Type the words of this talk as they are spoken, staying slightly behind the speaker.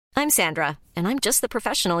I'm Sandra, and I'm just the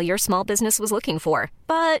professional your small business was looking for.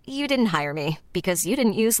 But you didn't hire me because you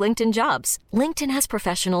didn't use LinkedIn Jobs. LinkedIn has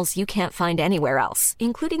professionals you can't find anywhere else,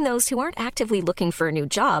 including those who aren't actively looking for a new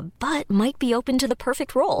job, but might be open to the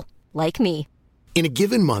perfect role, like me. In a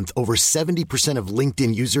given month, over 70% of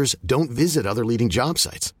LinkedIn users don't visit other leading job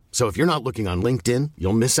sites. So if you're not looking on LinkedIn,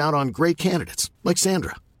 you'll miss out on great candidates like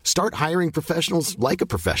Sandra. Start hiring professionals like a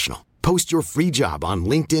professional. Post your free job on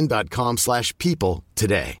linkedin.com/people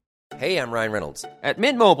today. Hey, I'm Ryan Reynolds. At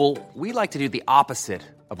Mint Mobile, we like to do the opposite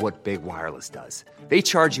of what Big Wireless does. They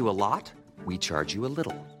charge you a lot, we charge you a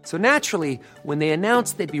little. So naturally, when they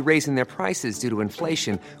announced they'd be raising their prices due to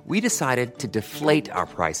inflation, we decided to deflate our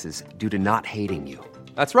prices due to not hating you.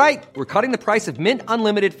 That's right. We're cutting the price of Mint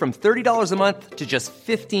Unlimited from $30 a month to just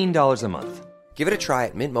 $15 a month. Give it a try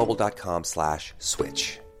at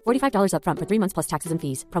mintmobile.com/switch. $45 up front for 3 months plus taxes and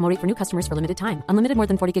fees. Promo rate for new customers for limited time. Unlimited more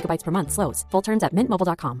than 40 gigabytes per month. Slows full terms at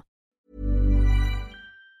mintmobile.com.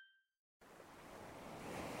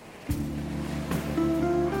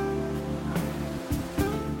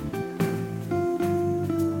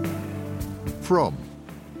 From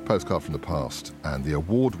Postcard from the Past and the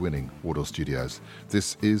award-winning Wardour Studios,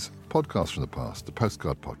 this is Podcast from the Past, the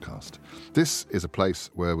Postcard Podcast. This is a place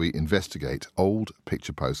where we investigate old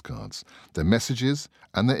picture postcards, their messages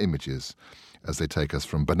and their images as they take us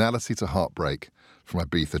from banality to heartbreak, from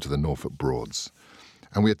Ibiza to the Norfolk Broads.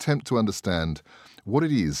 And we attempt to understand what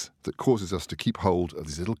it is that causes us to keep hold of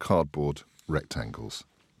these little cardboard rectangles.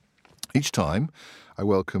 Each time, I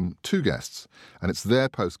welcome two guests, and it's their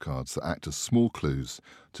postcards that act as small clues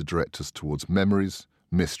to direct us towards memories,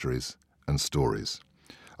 mysteries, and stories.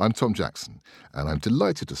 I'm Tom Jackson, and I'm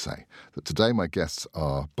delighted to say that today my guests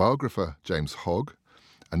are biographer James Hogg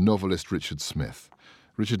and novelist Richard Smith.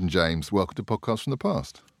 Richard and James, welcome to Podcast from the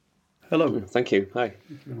Past. Hello. Thank you. Hi.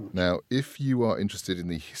 Now, if you are interested in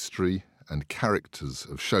the history and characters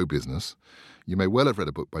of show business, you may well have read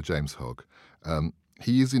a book by James Hogg.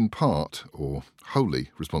 He is in part, or wholly,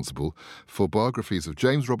 responsible for biographies of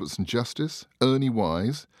James Robertson Justice, Ernie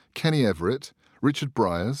Wise, Kenny Everett, Richard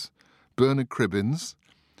Briers, Bernard Cribbins.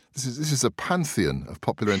 This is a pantheon of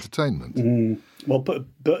popular entertainment. Well,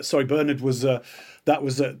 Bernard was it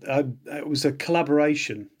was a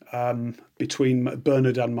collaboration between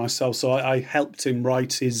Bernard and myself. So I helped him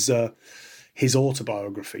write his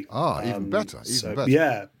autobiography. Even better.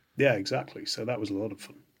 Yeah, exactly. So that was a lot of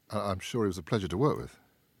fun. I'm sure it was a pleasure to work with.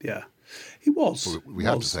 Yeah, it was. Well, we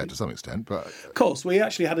have to say it to some extent, but... Of course, we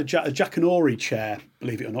actually had a Jackanory chair,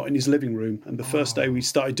 believe it or not, in his living room. And the first day we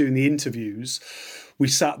started doing the interviews, we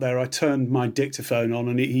sat there, I turned my dictaphone on,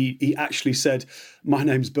 and he actually said, "My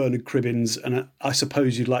name's Bernard Cribbins, and I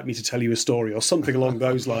suppose you'd like me to tell you a story," or something along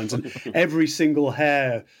those lines. And every single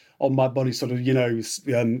hair on my body sort of,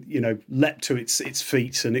 leapt to its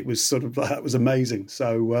feet, and it was sort of, that was amazing.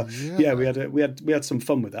 So, we had some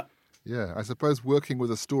fun with that. Yeah, I suppose working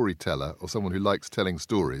with a storyteller or someone who likes telling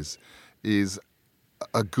stories is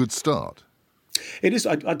a good start. It is.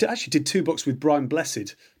 I actually did 2 books with Brian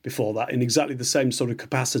Blessed before that in exactly the same sort of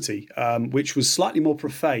capacity, which was slightly more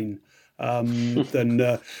profane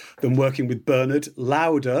than working with Bernard,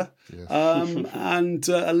 louder, yes. And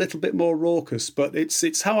a little bit more raucous. But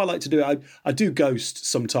it's how I like to do it. I do ghost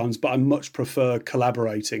sometimes, but I much prefer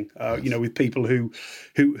collaborating. Yes. With people who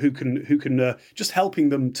can just helping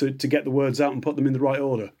them to get the words out and put them in the right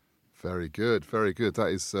order. Very good, very good.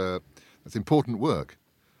 That's important work.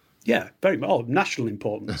 Yeah, very much. National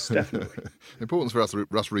importance, definitely. Importance for us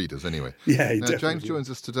readers, anyway. Yeah, now, James joins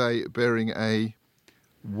us today bearing a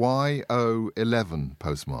YO11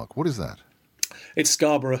 postmark. What is that? It's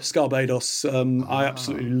Scarborough, Barbados. I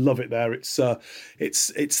absolutely love it there. It's the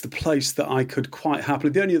place that I could quite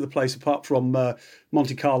happily. The only other place apart from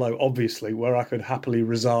Monte Carlo, obviously, where I could happily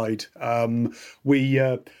reside.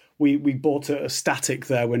 We bought a static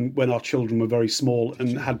there when our children were very small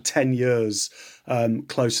and had 10 years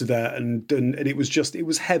close to there, and it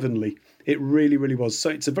was heavenly. It really, really was.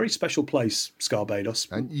 So it's a very special place, Barbados.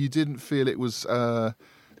 And you didn't feel it was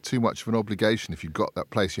too much of an obligation if you got that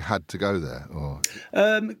place, you had to go there? Or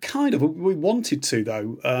kind of. We wanted to,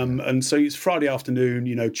 though. And so it's Friday afternoon,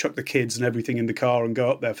 chuck the kids and everything in the car and go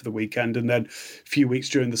up there for the weekend, and then a few weeks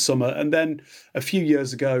during the summer. And then a few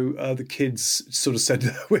years ago, the kids sort of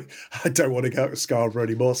said, I don't want to go to Scarborough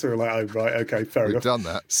anymore. So we were like, oh, right, okay, fair enough. We've done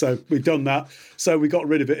that. So we've done that. So we got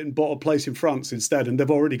rid of it and bought a place in France instead. And they've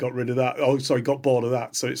already got rid of that. Oh, sorry, got bored of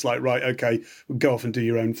that. So it's like, right, okay, go off and do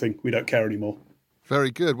your own thing. We don't care anymore. Very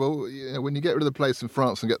good. Well, when you get rid of the place in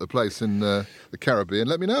France and get the place in the Caribbean,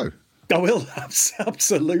 let me know. I will.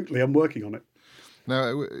 Absolutely. I'm working on it.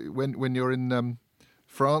 Now, when you're in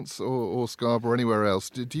France or Scarborough or anywhere else,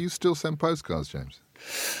 do you still send postcards, James?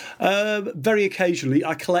 Very occasionally.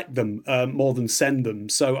 I collect them more than send them.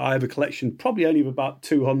 So I have a collection probably only of about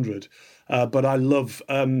 200. But I love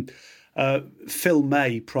Phil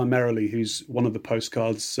May primarily, who's one of the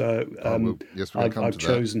postcards I've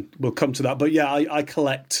chosen. We'll come to that. But yeah, I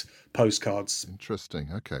collect postcards. Interesting.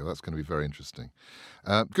 Okay, well, that's going to be very interesting.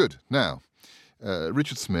 Good. Now,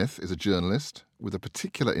 Richard Smith is a journalist with a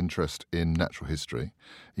particular interest in natural history.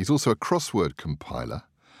 He's also a crossword compiler,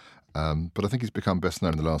 but I think he's become best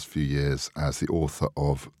known in the last few years as the author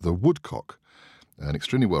of The Woodcock, an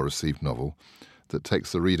extremely well-received novel that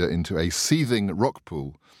takes the reader into a seething rock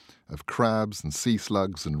pool of crabs and sea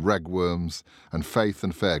slugs and ragworms and faith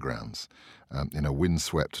and fairgrounds in a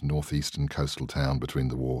windswept northeastern coastal town between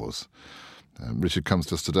the wars. Richard comes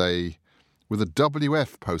to us today with a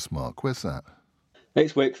WF postmark. Where's that?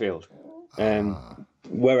 It's Wakefield,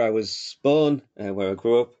 where I was born, where I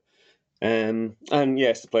grew up. And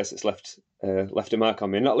yes, the place that's left a mark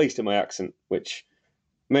on me, not least in my accent, which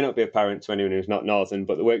may not be apparent to anyone who's not northern,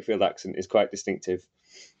 but the Wakefield accent is quite distinctive,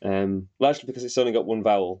 largely because it's only got one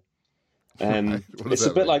vowel. It's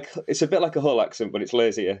a bit like a Hull accent, but it's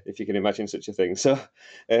lazier, if you can imagine such a thing. So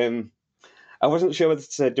I wasn't sure whether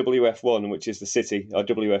to say WF1, which is the city, or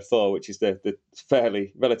WF4, which is the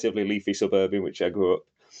relatively leafy suburb in which I grew up.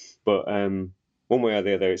 But one way or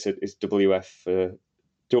the other, it's WF.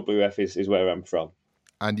 WF is where I'm from.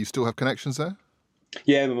 And you still have connections there?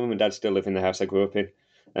 Yeah, my mum and dad still live in the house I grew up in.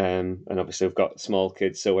 And obviously I've got small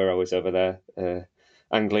kids, so we're always over there,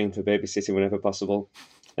 angling for babysitting whenever possible.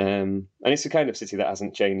 And it's the kind of city that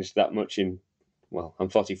hasn't changed that much I'm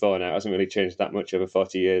 44 now, it hasn't really changed that much over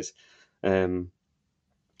 40 years. And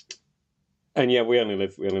yeah, we only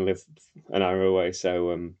live an hour away,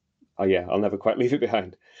 so I'll never quite leave it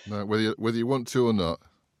behind. No, whether you want to or not.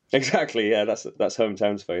 Exactly, yeah, that's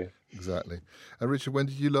hometowns for you. Exactly. And Richard, when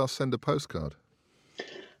did you last send a postcard?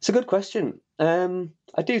 It's a good question.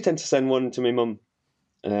 I do tend to send one to my mum,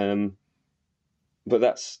 but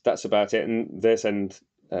that's about it. And they send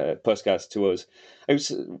postcards to us.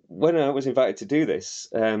 When I was invited to do this,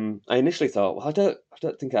 I initially thought, well, I don't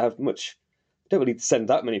think I have much. I don't really send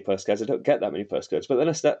that many postcards. I don't get that many postcards. But then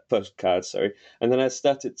I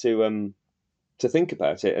started to think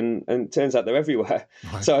about it, and it turns out they're everywhere.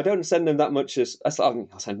 Right. So I don't send them that much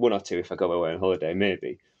I'll send one or two if I go away on holiday,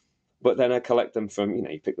 maybe. But then I collect them from,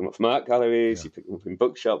 you pick them up from art galleries, You pick them up in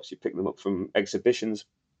bookshops, you pick them up from exhibitions,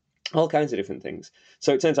 all kinds of different things.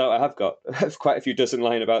 So it turns out I have quite a few dozen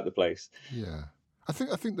lying about the place. Yeah. I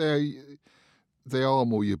think they are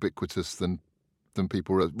more ubiquitous than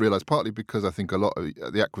people realise, partly because I think a lot of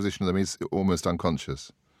the acquisition of them is almost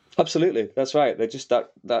unconscious. Absolutely, that's right. They're just that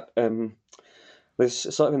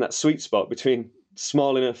there's sort of in that sweet spot between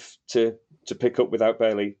small enough to pick up without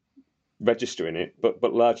barely registering it,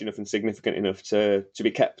 but large enough and significant enough to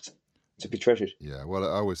be kept, to be treasured. Yeah, well,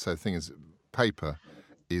 I always say the thing is, paper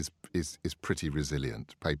is pretty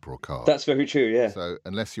resilient, paper or card. That's very true, yeah. So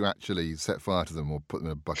unless you actually set fire to them or put them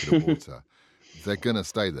in a bucket of water, they're going to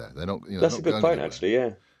stay there. They're not. That's a good point, actually.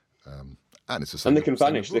 Yeah. And it's they can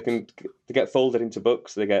vanish. They get folded into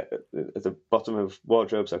books. They get at the bottom of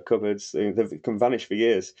wardrobes or cupboards. They can vanish for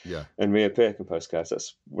years. Yeah. And reappear in postcards.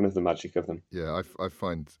 That's one of the magic of them. Yeah, I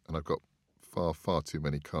find, and I've got far too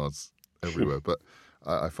many cards everywhere, but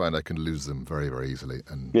I find I can lose them very, very easily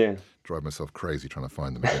and drive myself crazy trying to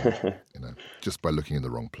find them again. Just by looking in the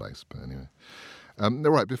wrong place. But anyway,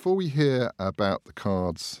 all right. Before we hear about the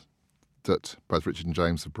cards that both Richard and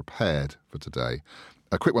James have prepared for today,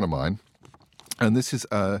 a quick one of mine. And this is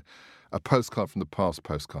a postcard from the past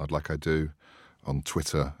postcard, like I do on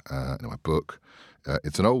Twitter in my book.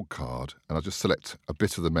 It's an old card, and I'll just select a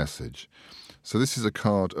bit of the message. So this is a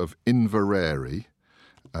card of Inverary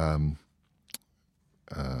in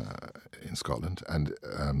Scotland, and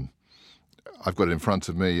I've got it in front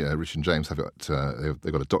of me. Rich and James have it.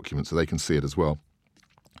 They've got a document so they can see it as well.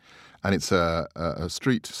 And it's a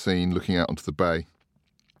street scene looking out onto the bay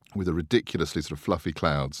with a ridiculously sort of fluffy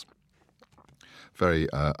clouds. Very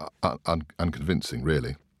unconvincing,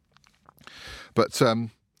 really. But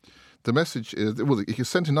the message is, it was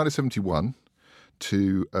sent in 1971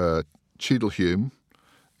 to Cheadlehume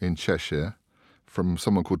in Cheshire from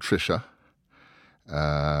someone called Tricia.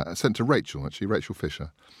 Sent to Rachel, actually, Rachel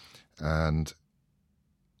Fisher. And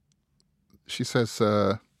she says,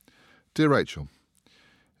 Dear Rachel,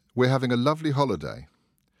 we're having a lovely holiday,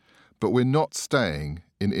 but we're not staying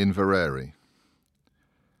in Inverary.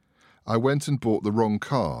 I went and bought the wrong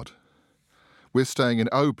card. We're staying in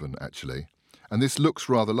Oban, actually, and this looks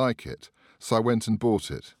rather like it, so I went and bought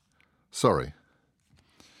it. Sorry.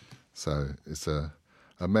 So it's a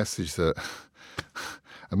a message that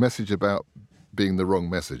a message about being the wrong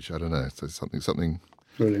message. I don't know. So something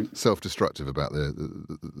Brilliant. self-destructive about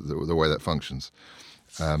the way that functions.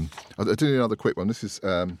 I'll do another quick one. This is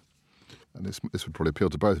and this would probably appeal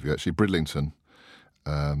to both of you actually. Bridlington,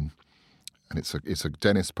 and it's a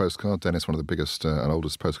Dennis postcard. Dennis, one of the biggest and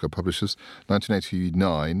oldest postcard publishers.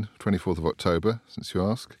 1989, 24th of October, since you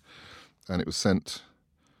ask, and it was sent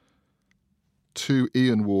to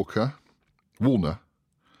Ian Woolner,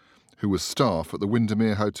 who was staff at the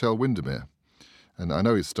Windermere Hotel, Windermere. And I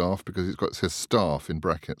know he's staff because it says staff in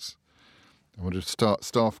brackets. I wonder if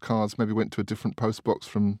staff cards maybe went to a different post box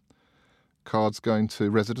from cards going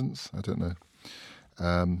to residents. I don't know.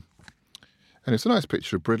 And it's a nice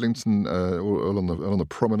picture of Bridlington all on the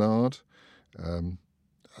promenade.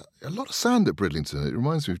 A lot of sand at Bridlington. It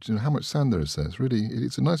reminds me of how much sand there is there.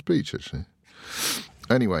 It's a nice beach, actually.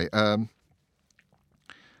 Anyway,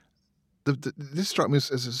 this struck me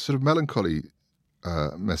as a sort of melancholy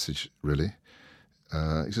message, really.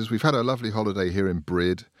 He says, "We've had a lovely holiday here in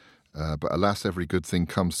Brid, but alas, every good thing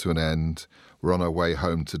comes to an end. We're on our way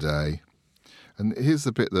home today." And here's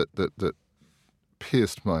the bit that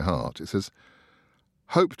pierced my heart. It says,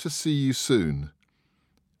 "Hope to see you soon.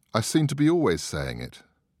 I seem to be always saying it."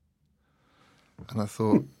 And I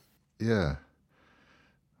thought, yeah,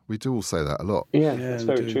 we do all say that a lot. Yeah, that's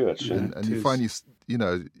very true, actually. And you find you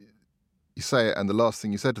say it, and the last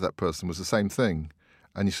thing you said to that person was the same thing,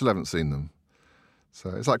 and you still haven't seen them. So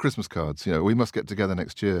it's like Christmas cards, we must get together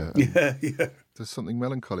next year. Yeah. There's something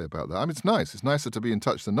melancholy about that. I mean, it's nice. It's nicer to be in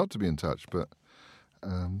touch than not to be in touch. But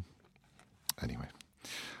anyway,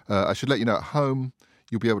 I should let you know at home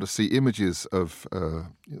you'll be able to see images of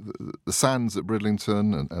the sands at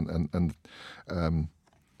Bridlington and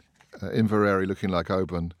Inverary looking like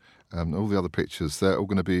Oban. All the other pictures, they're all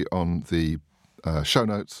going to be on the show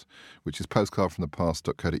notes, which is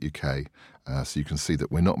postcardfromthepast.co.uk, so you can see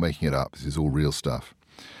that we're not making it up. This is all real stuff.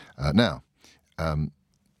 Now,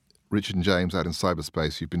 Richard and James out in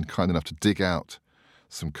cyberspace, you've been kind enough to dig out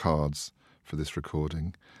some cards for this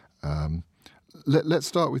recording. Let's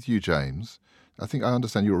start with you, James. I think I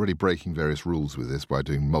understand you're already breaking various rules with this by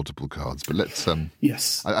doing multiple cards, but let's...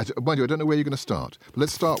 Yes. Mind you, I don't know where you're going to start, but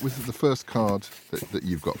let's start with the first card that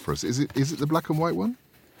you've got for us. Is it the black and white one?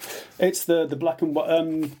 It's the black and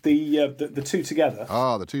white, the two together.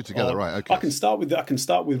 Ah, the two together, right? Okay. I can start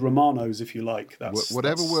with Romano's if you like.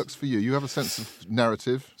 Whatever works for you. You have a sense of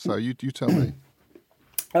narrative, so you tell me.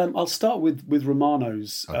 I'll start with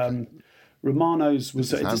Romano's. Okay. Romano's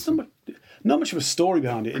was not much of a story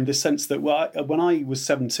behind it in the sense that when I was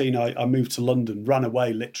 17, I moved to London, ran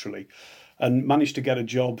away literally, and managed to get a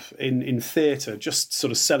job in theatre, just sort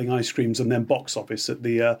of selling ice creams and then box office at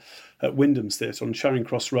the at Wyndham's Theatre on Charing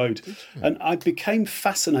Cross Road. And I became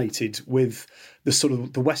fascinated with the sort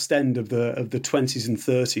of the West End of the 20s and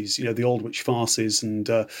 30s, the Aldwych farces and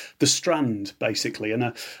the Strand, basically.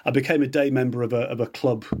 And I became a day member of a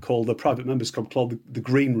club called the Private Members Club called the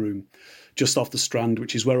Green Room, just off the Strand,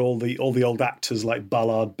 which is where all the old actors like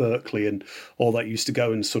Ballard, Berkeley and all that used to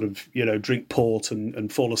go and sort of, drink port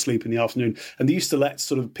and fall asleep in the afternoon. And they used to let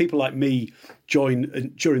sort of people like me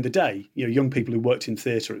join during the day, young people who worked in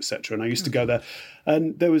theatre, etc. And I used to go there.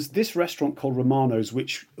 And there was this restaurant called Romano's,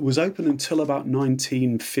 which was open until about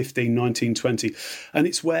 1915, 1920. And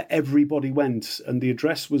it's where everybody went. And the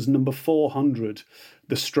address was number 400,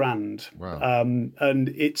 the Strand. Wow. And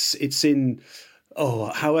it's in...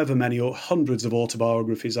 however many or hundreds of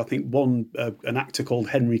autobiographies. I think an actor called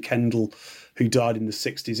Henry Kendall, who died in the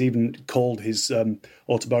 60s, even called his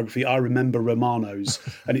autobiography "I Remember Romano's,"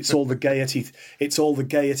 and it's all the Gaiety. It's all the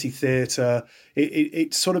Gaiety theatre.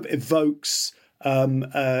 It sort of evokes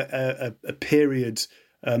a period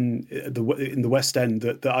in the West End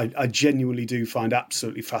that I genuinely do find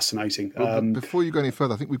absolutely fascinating. Well, before you go any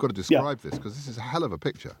further, I think we've got to describe this because this is a hell of a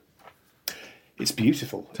picture. It's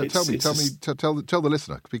beautiful. Tell the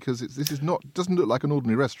listener, because doesn't look like an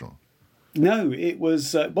ordinary restaurant. No, it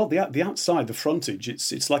was the outside, the frontage.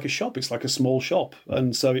 It's like a shop. It's like a small shop,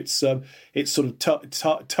 and so it's sort of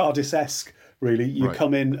TARDIS-esque. Really, you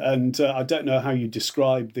come in, and I don't know how you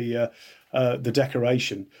describe the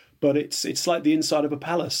decoration, but it's like the inside of a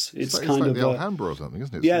palace. It's like the Alhambra or something,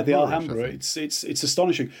 isn't it? Yeah, the Alhambra. It's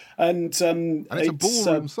astonishing, and it's a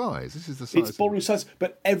ballroom size. This is the size. It's ballroom size,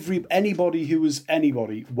 but anybody who was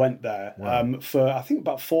anybody went there. Wow. For I think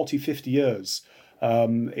about 40, 50 years.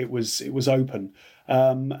 It was open,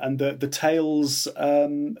 and the tales,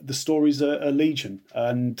 the stories are legion,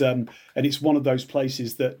 and it's one of those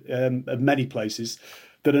places that many places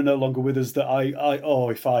that are no longer with us. That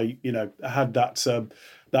if I had that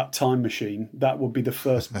that time machine, that would be the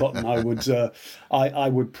first button I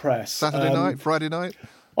would press. Saturday night, Friday night?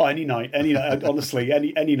 Oh, any night. Honestly,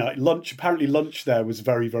 any night. Apparently lunch there was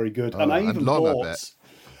very, very good. And I even bought...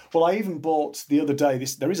 Well, I even bought the other day,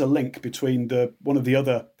 there is a link between one of the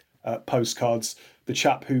other postcards. The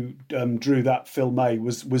chap who drew that, Phil May,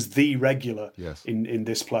 was the regular in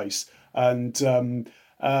this place. And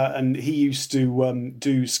he used to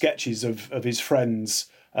do sketches of his friends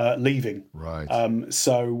leaving. Right.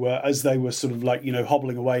 So as they were sort of like,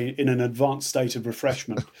 hobbling away in an advanced state of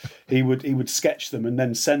refreshment, he would sketch them and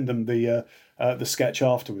then send them the sketch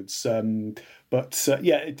afterwards.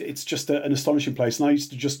 It's just an astonishing place. And I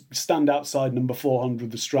used to just stand outside number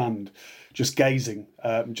 400 the Strand, just gazing,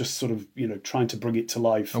 just sort of, trying to bring it to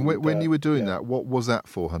life. And when you were doing that, what was that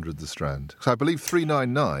 400 the Strand? So I believe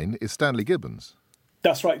 399 is Stanley Gibbons.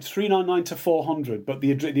 That's right, 399 to 400, but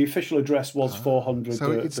the official address was 400.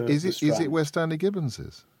 So is it where Stanley Gibbons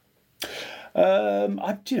is? I'm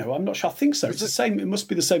not sure. I think so. It's the same. It must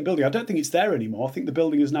be the same building. I don't think it's there anymore. I think the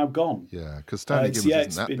building is now gone. Yeah, because Stanley Gibbons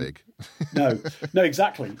isn't that big. No,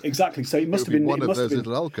 exactly. So it must have been one of those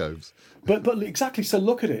little alcoves. But exactly. So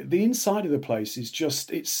look at it. The inside of the place is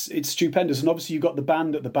just it's stupendous, and obviously you've got the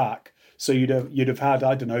band at the back. So you'd have had,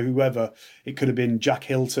 I don't know, whoever. It could have been Jack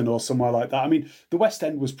Hilton or somewhere like that. I mean, the West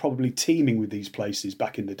End was probably teeming with these places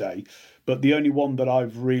back in the day, but the only one that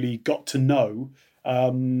I've really got to know,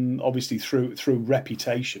 obviously through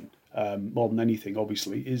reputation, more than anything,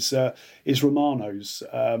 obviously, is Romano's.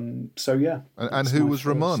 And who was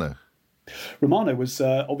Romano? Romano was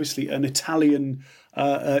obviously an Italian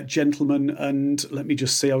gentleman, and let me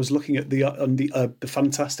just see. I was looking at the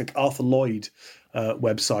fantastic Arthur Lloyd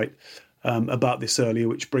website about this earlier,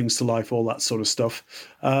 which brings to life all that sort of stuff.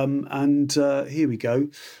 Here we go.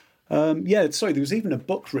 There was even a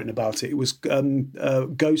book written about it. It was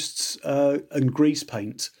Ghosts and Grease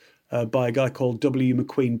Paint by a guy called W.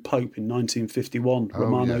 McQueen Pope in 1951.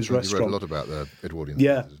 Romano's Restaurant. He wrote a lot about the Edwardian.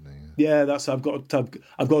 Yeah. Isn't he? Yeah, I've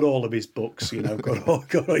got all of his books. He's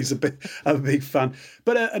a big fan.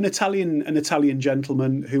 But an Italian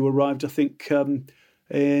gentleman who arrived, I think,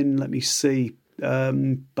 in, let me see,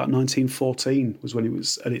 about 1914 was when it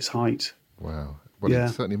was at its height. Wow. Well, he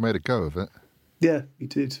certainly made a go of it. Yeah, he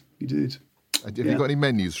did. Have you got any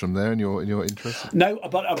menus from there in your interest? No,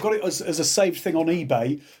 but I've got it as a saved thing on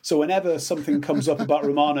eBay. So whenever something comes up about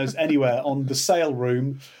Romano's anywhere on the sale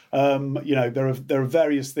room, there are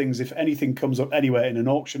various things. If anything comes up anywhere in an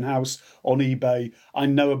auction house, on eBay, I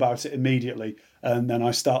know about it immediately. And then I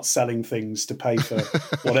start selling things to pay for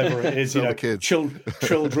whatever it is, kids.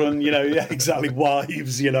 children, exactly,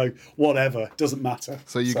 wives, whatever, doesn't matter.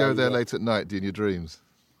 So you go there late at night doing your dreams?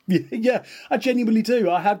 Yeah, I genuinely do.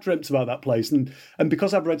 I have dreamt about that place, and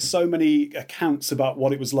because I've read so many accounts about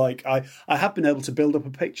what it was like, I have been able to build up a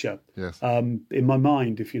picture in my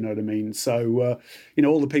mind, if you know what I mean. So,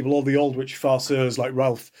 all the people, all the Aldwych farceurs like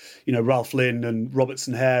Ralph Lynn and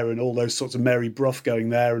Robertson Hare and all those sorts of Mary Brough going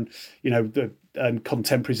there, and and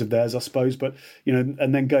contemporaries of theirs, I suppose. But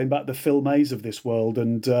and then going back the Phil Mays of this world,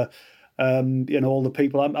 and all the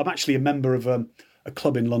people. I'm actually a member of a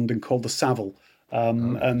club in London called the Savile.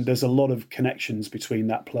 And there's a lot of connections between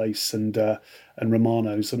that place and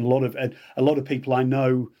Romano's, and a lot of people I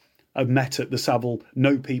know I've met at the Savile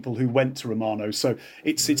know people who went to Romano's. So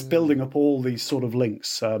it's building up all these sort of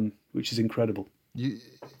links, which is incredible.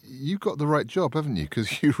 You got the right job, haven't you?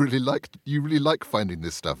 Because you really like finding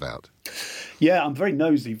this stuff out. Yeah, I'm very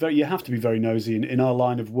nosy. You have to be very nosy in our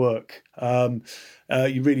line of work. You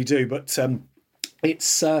really do. But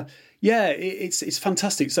it's. It's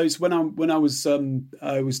fantastic. So it's when I was doing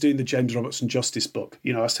the James Robertson Justice book.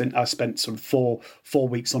 I spent sort of four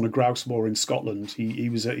weeks on a grouse moor in Scotland. He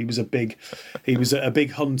was a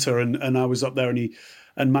big hunter, and I was up there,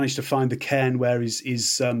 and managed to find the cairn where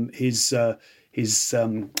his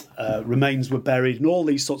remains were buried, and all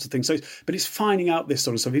these sorts of things. So, but it's finding out this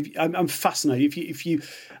sort of stuff. I'm fascinated.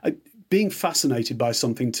 Being fascinated by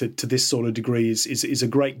something to this sort of degree is a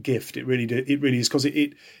great gift. It really is, because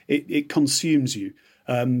it consumes you,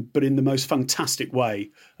 but in the most fantastic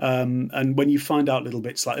way. And when you find out little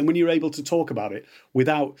bits and when you're able to talk about it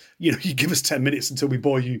without, you give us 10 minutes until we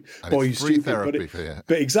bore you stupid. Therapy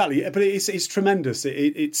but exactly, but it's tremendous.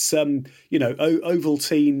 It's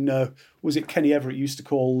Ovaltine. Was it Kenny Everett used to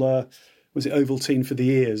call? Was it Ovaltine for the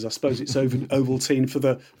ears? I suppose it's Ovaltine for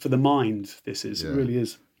the mind. It really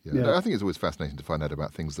is. Yeah. No, I think it's always fascinating to find out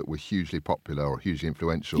about things that were hugely popular or hugely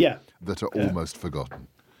influential that are almost forgotten.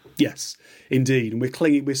 Yes, indeed. And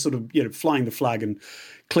we're sort of, flying the flag and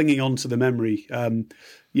clinging on to the memory,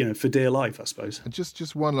 for dear life, I suppose. And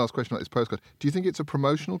just one last question about this postcard. Do you think it's a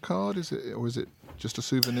promotional card? Is it just a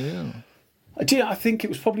souvenir? I think it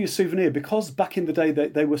was probably a souvenir because back in the day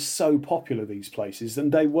they were so popular, these places,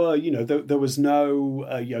 and they were, there was no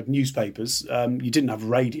newspapers. You didn't have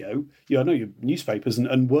radio. Your newspapers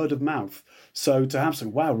and word of mouth. So to have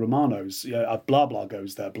some, wow, Romano's, blah blah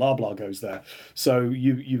goes there, blah blah goes there. So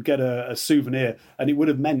you get a souvenir, and it would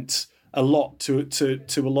have meant a lot to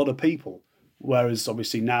a lot of people. Whereas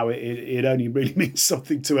obviously now it only really means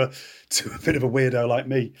something to a bit of a weirdo like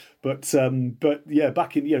me. But yeah,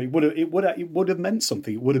 back in it would have meant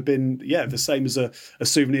something. It would have been the same as a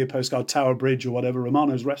souvenir postcard, Tower Bridge or whatever,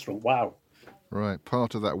 Romano's restaurant. Wow. Right,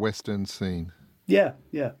 part of that West End scene. Yeah,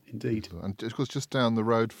 indeed. And of course, just down the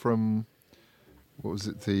road from, what was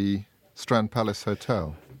it, the Strand Palace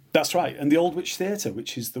Hotel. That's right, and the Old Witch Theatre,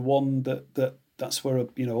 which is the one that's where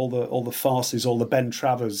all the farces, all the Ben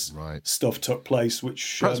Travers stuff took place.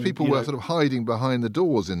 Which perhaps people were sort of hiding behind the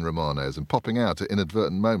doors in Romano's and popping out at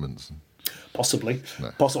inadvertent moments. Possibly,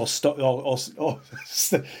 or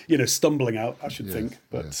stumbling out. I should think,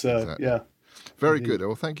 but exactly. Very good.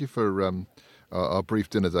 Well, thank you for our brief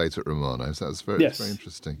dinner date at Romano's. That was very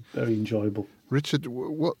interesting, very enjoyable. Richard,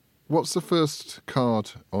 what's the first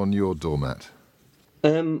card on your doormat?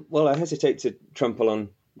 Well, I hesitate to trample on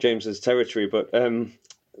James's territory, but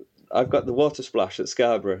I've got the water splash at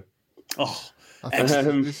Scarborough. Oh,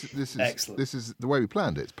 excellent. This is excellent. This is the way we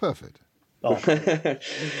planned it. It's perfect. Oh.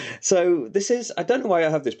 So this is, I don't know why I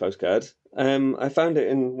have this postcard. I found it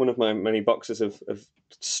in one of my many boxes of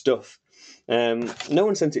stuff. No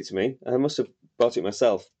one sent it to me. I must have bought it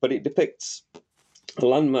myself, but it depicts a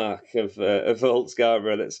landmark of Old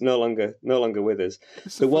Scarborough that's no longer with us.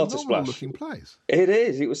 It's the a water splash. Looking place. It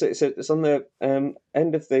is. It's on the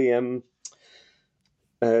end of the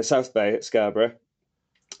South Bay at Scarborough.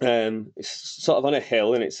 It's sort of on a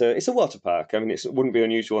hill, and it's a water park. I mean, it wouldn't be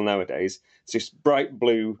unusual nowadays. It's just bright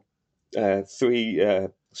blue, two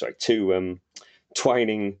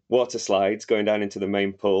twining water slides going down into the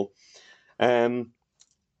main pool, and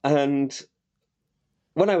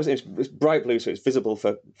when I was, it was bright blue, so it's visible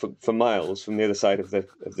for miles from the other side of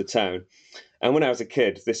the town. And when I was a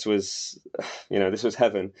kid, this was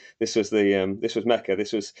heaven. This was this was Mecca.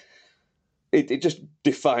 This was it just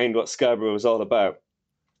defined what Scarborough was all about.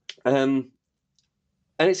 And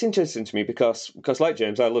it's interesting to me because like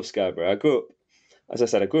James, I love Scarborough. I grew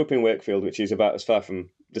up in Wakefield, which is about as far from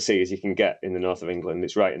the sea as you can get in the north of England.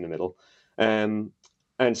 It's right in the middle. And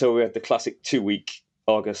so we had the classic 2-week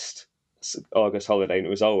August holiday, and it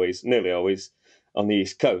was nearly always on the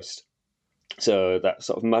east coast. So that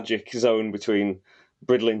sort of magic zone between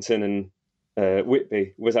Bridlington and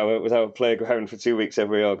Whitby was our playground for 2 weeks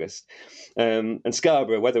every August. And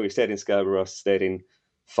Scarborough, whether we stayed in Scarborough or stayed in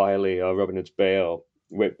Filey or Robin Hood's Bay or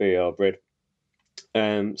Whitby or Brid,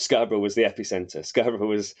 Scarborough was the epicentre. Scarborough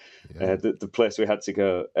was the place we had to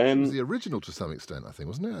go. It was the original to some extent, I think,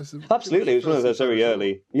 wasn't it? Absolutely, it was one of those very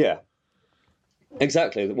early,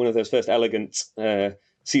 exactly, one of those first elegant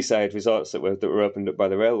seaside resorts that were opened up by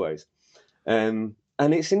the railways. And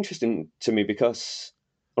it's interesting to me because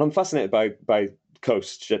I'm fascinated by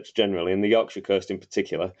coasts generally, and the Yorkshire coast in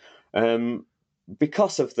particular,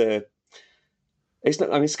 because of it's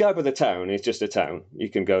not. I mean, Scarborough, the town, is just a town. You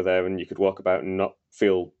can go there and you could walk about and not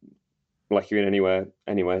feel like you're in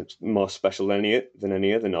anywhere more special than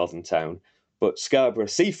any other northern town. But Scarborough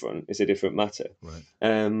seafront is a different matter, right?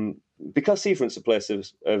 Because seafront's a place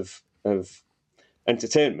of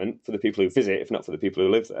entertainment for the people who visit, if not for the people who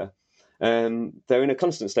live there. They're in a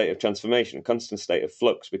constant state of transformation, a constant state of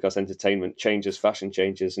flux, because entertainment changes, fashion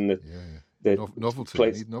changes, and the novelty.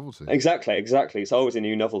 Place, you need novelty. Exactly. It's always a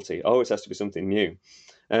new novelty. Always has to be something new.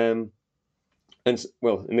 And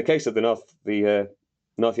well, in the case of the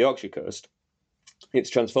North Yorkshire coast,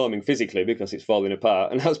 it's transforming physically because it's falling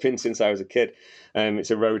apart, and has been since I was a kid.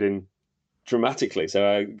 It's eroding dramatically. So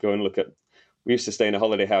I go and look at. We used to stay in a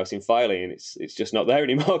holiday house in Filey, and it's just not there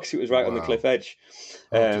anymore because it was right on the cliff edge.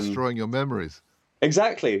 Destroying your memories.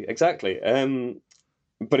 Exactly.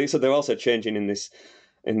 But they're also changing in this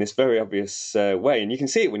very obvious way, and you can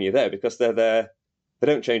see it when you're there because they're there. They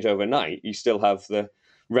don't change overnight. You still have the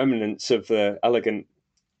remnants of the elegant,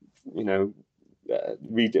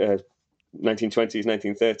 1920s,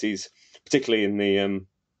 1930s, particularly in the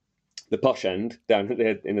posh end down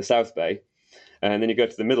in the South Bay, and then you go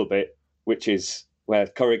to the middle bit, which is where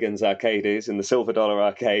Corrigan's Arcade is, and the Silver Dollar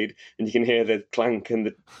Arcade, and you can hear the clank and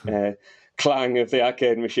the clang of the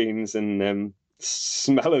arcade machines, and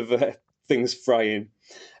smell of things frying.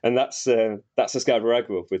 And that's the Scarborough I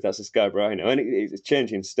grew up with. That's the Scarborough I know. And it's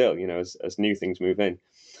changing still, as new things move in.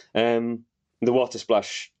 The water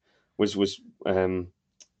splash was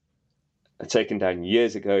taken down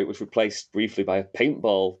years ago. It was replaced briefly by a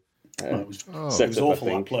paintball it was setup, awful,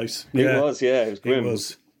 I think. That place. It was, yeah. It was grim. It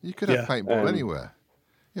was. You could have paintball anywhere.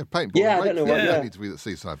 Yeah, paintball. Yeah, I don't know You what. don't need to be at the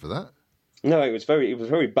seaside for that. No, it was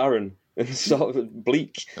very barren and sort of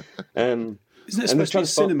bleak. Isn't there supposed to be a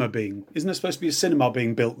cinema being? Isn't there supposed to be a cinema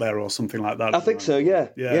being built there or something like that? I think so. Yeah.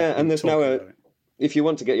 And there's now if you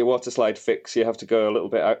want to get your water slide fix, you have to go a little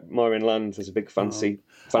bit out more inland. There's a big fancy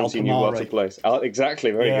new water place.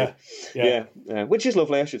 Exactly, very good. Yeah. Which is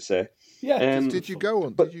lovely, I should say. Yeah. Did you go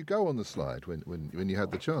on the slide when you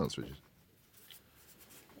had the chance, Richard?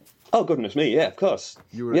 Oh goodness me! Yeah, of course.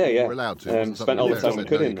 You were allowed to. Spent all the time we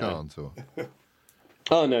could in there.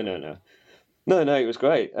 Oh no! It was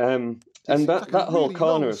great. And that whole really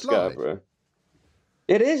corner of Scarborough,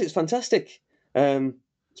 it is. It's fantastic.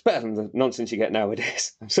 It's better than the nonsense you get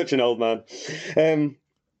nowadays. I'm such an old man.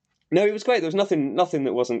 No, it was great. There was nothing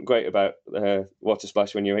that wasn't great about Water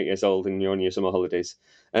Splash when you're 8 years old and you're on your summer holidays.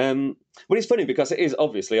 But it's funny because it is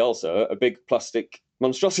obviously also a big plastic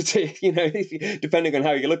monstrosity, depending on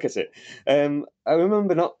how you look at it. I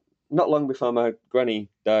remember not long before my granny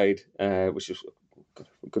died, which was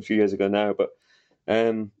a good few years ago now, but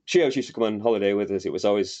she always used to come on holiday with us. It was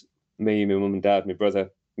always me, my mum and dad, my brother,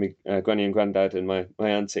 my granny and granddad, and my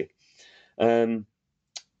auntie. And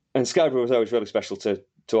Scarborough was always really special to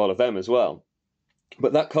all of them as well.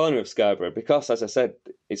 But that corner of Scarborough, because as I said,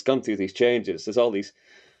 it's gone through these changes.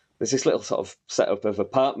 There's this little sort of setup of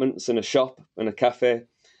apartments and a shop and a cafe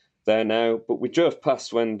there now. But we drove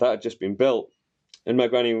past when that had just been built, and my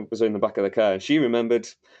granny was in the back of the car, and she remembered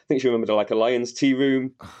like a lion's tea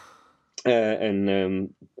room,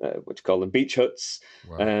 and what you call them, beach huts,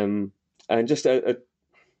 wow. And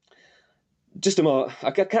just a more,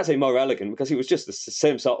 I can't say more elegant because it was just the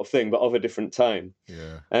same sort of thing, but of a different time.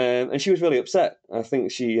 Yeah. And she was really upset. I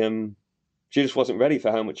think she just wasn't ready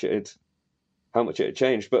for how much it had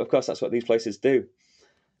changed. But of course, that's what these places do.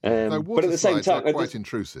 But at the same time, are quite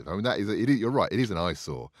intrusive. I mean, you're right. It is an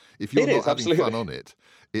eyesore. If you're not having fun on it,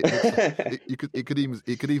 it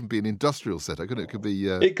could even be an industrial setup, couldn't it? It could be.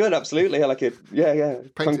 It could absolutely like a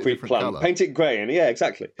concrete plant. Colour. Paint it grey, and yeah,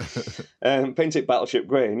 exactly. Paint it battleship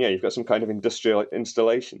grey, and yeah, you've got some kind of industrial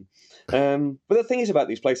installation. But the thing is about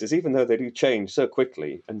these places, even though they do change so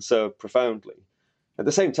quickly and so profoundly, at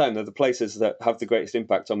the same time, they're the places that have the greatest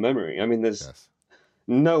impact on memory. I mean, there's. Yes.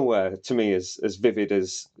 Nowhere to me as vivid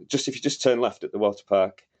as just if you just turn left at the water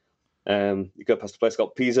park, you go past a place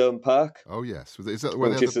called P-Zone Park. Oh yes, is that where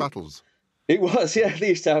they have the battles? It was, yeah. They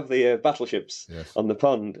used to have the battleships on the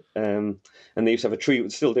pond, and they used to have a tree.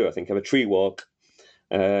 Still do, I think, have a tree walk.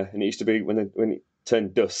 And it used to be when it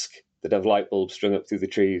turned dusk, they'd have light bulbs strung up through the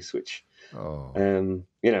trees. Which, when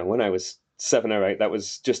I was 7 or 8, that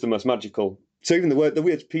was just the most magical. So even the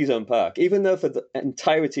weird P-Zone Park, even though for the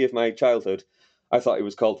entirety of my childhood, I thought it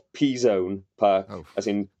was called P-Zone Park, as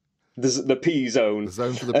in the P zone. The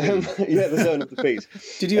zone for the peas. Yeah, the zone of the peas.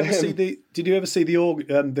 Did you ever see the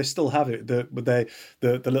organ? They still have it. The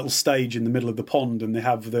little stage in the middle of the pond, and they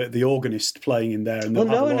have the organist playing in there. And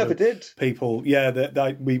no, I never did. People, yeah,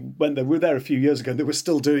 we were there a few years ago. And they were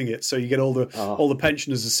still doing it. So you get all the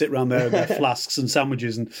pensioners that sit around there with their flasks and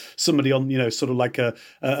sandwiches, and somebody on sort of like a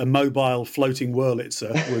mobile floating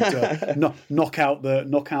Wurlitzer would knock out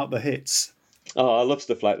the hits. Oh, I love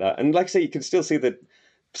stuff like that. And like I say, you can still see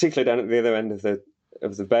particularly down at the other end of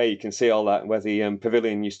the bay, you can see all that where the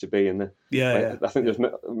pavilion used to be. And I think there's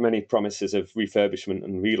many promises of refurbishment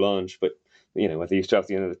and relaunch, but where they used to have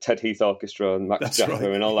the Ted Heath Orchestra and Max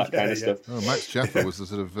Jaffa and all that kind of stuff. Oh, Max Jaffa was a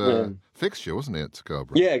sort of fixture, wasn't he, at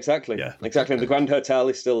Scarborough? Yeah, exactly. Yeah. Exactly. And the Grand Hotel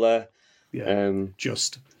is still there.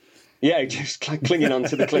 Yeah, just clinging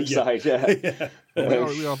onto the cliffside. Yeah.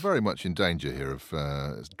 We are very much in danger here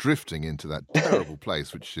of drifting into that terrible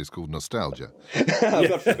place which is called nostalgia.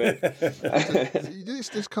 God forbid.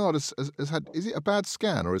 This card has had. Is it a bad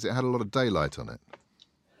scan or has it had a lot of daylight on it?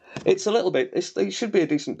 It's a little bit. It should be a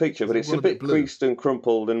decent picture, but it's a bit creased and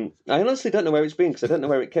crumpled, and I honestly don't know where it's been because I don't know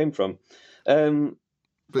where it came from.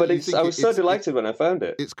 But I was so delighted when I found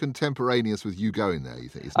it. It's contemporaneous with you going there, you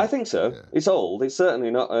think? I think so. Yeah. It's old. It's certainly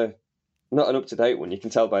not an up-to-date one. You can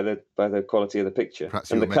tell by the quality of the picture.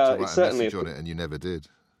 Perhaps you were meant to write a message on it and you never did.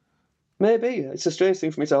 Maybe. It's a strange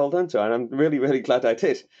thing for me to hold on to, and I'm really, really glad I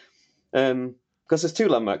did. Because there's two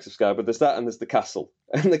landmarks of Scarborough. There's that and there's the castle.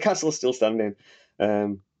 And the castle's still standing.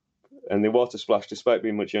 And the water splash, despite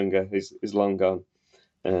being much younger, is long gone.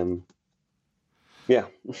 Yeah.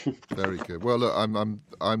 Very good. Well, look,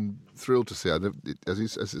 I'm thrilled to see it. As you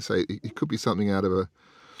say, it could be something out of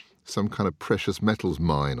some kind of precious metals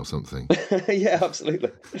mine or something. Yeah,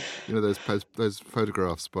 absolutely. You know those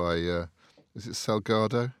photographs by is it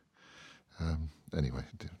Salgado? Anyway,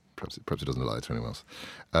 perhaps it doesn't lie to anyone else.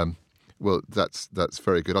 Well, that's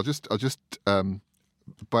very good. I'll just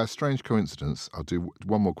by a strange coincidence, I'll do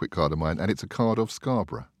one more quick card of mine, and it's a card of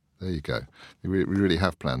Scarborough. There you go. We really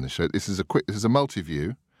have planned this show. This is a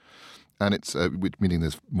multi-view, and it's meaning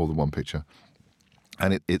there's more than one picture,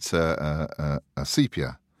 and it's a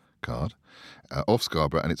sepia card of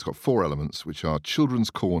Scarborough, and it's got 4 elements, which are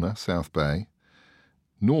Children's Corner, South Bay,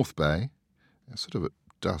 North Bay, sort of at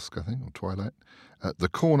dusk, I think, or twilight, the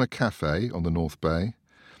Corner Cafe on the North Bay,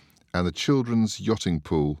 and the Children's Yachting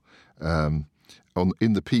Pool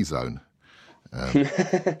in the P Zone.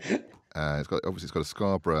 It's got a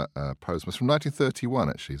Scarborough postmark. It's from 1931,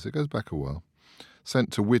 actually, so it goes back a while.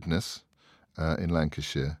 Sent to Widnes in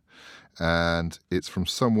Lancashire, and it's from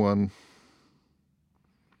someone.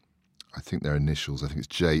 I think their initials. I think it's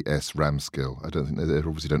J.S. Ramskill. I don't think they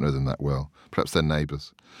obviously don't know them that well. Perhaps they're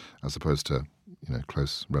neighbours, as opposed to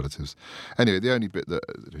close relatives. Anyway, the only bit that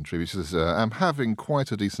intrigues is I'm having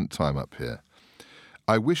quite a decent time up here.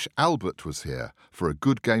 I wish Albert was here for a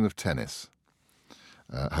good game of tennis.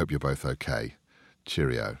 I hope you're both okay.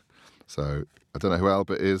 Cheerio. So I don't know who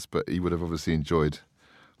Albert is, but he would have obviously enjoyed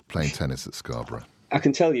playing tennis at Scarborough. I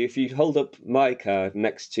can tell you, if you hold up my card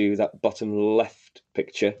next to that bottom left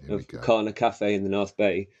picture of Corner Cafe in the North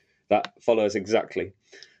Bay, that follows exactly.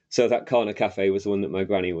 So that Corner Cafe was the one that my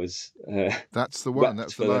granny was. That's the one.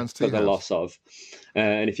 That's the Lions Tea for the loss of.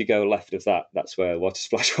 And if you go left of that, that's where Water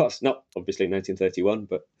Splash was. Not obviously 1931,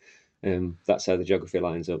 but that's how the geography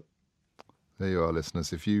lines up. There you are,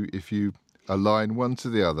 listeners. If you align one to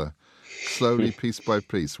the other, slowly, piece by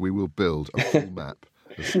piece, we will build a full map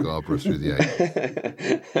of Scarborough through the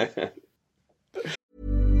ages.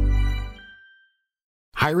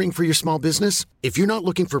 Hiring for your small business? If you're not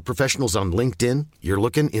looking for professionals on LinkedIn, you're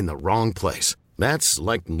looking in the wrong place. That's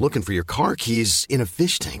like looking for your car keys in a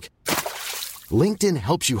fish tank. LinkedIn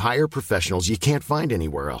helps you hire professionals you can't find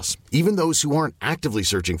anywhere else, even those who aren't actively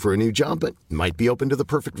searching for a new job but might be open to the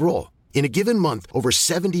perfect role. In a given month, over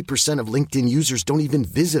 70% of LinkedIn users don't even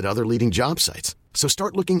visit other leading job sites. So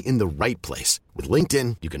start looking in the right place. With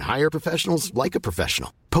LinkedIn, you can hire professionals like a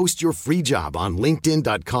professional. Post your free job on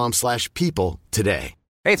linkedin.com/people today.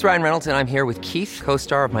 Hey, it's Ryan Reynolds, and I'm here with Keith,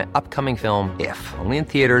 co-star of my upcoming film, If, only in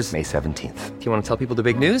theaters May 17th. Do you want to tell people the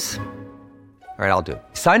big news? All right, I'll do it.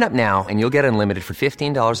 Sign up now and you'll get unlimited for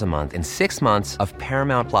 $15 a month and 6 months of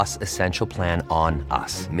Paramount Plus Essential Plan on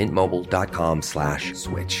us.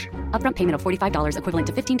 MintMobile.com/switch. Upfront payment of $45 equivalent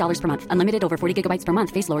to $15 per month. Unlimited over 40 gigabytes per month.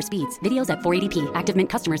 Face lower speeds. Videos at 480p. Active Mint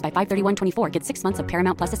customers by 531.24 get 6 months of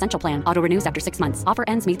Paramount Plus Essential Plan. Auto renews after 6 months. Offer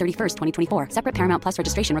ends May 31st, 2024. Separate Paramount Plus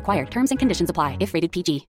registration required. Terms and conditions apply if rated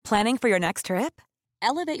PG. Planning for your next trip?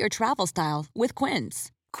 Elevate your travel style with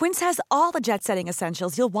Quince. Quince has all the jet-setting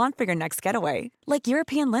essentials you'll want for your next getaway, like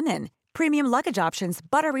European linen, premium luggage options,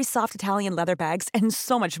 buttery soft Italian leather bags, and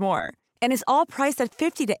so much more. And is all priced at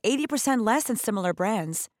 50 to 80% less than similar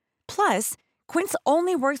brands. Plus, Quince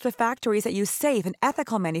only works with factories that use safe and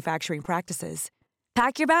ethical manufacturing practices.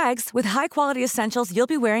 Pack your bags with high-quality essentials you'll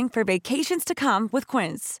be wearing for vacations to come with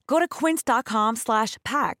Quince. Go to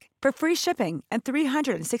quince.com/pack for free shipping and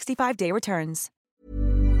 365-day returns.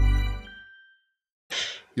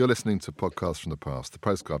 You're listening to Podcasts from the Past, the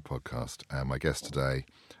Postcard Podcast, and my guests today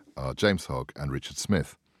are James Hogg and Richard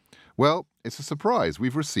Smith. Well, it's a surprise.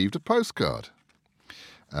 We've received a postcard.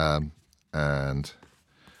 And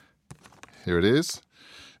here it is.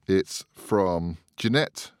 It's from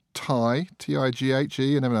Jeanette Tighe,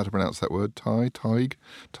 T-I-G-H-E. I never know how to pronounce that word.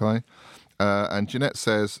 Tighe. And Jeanette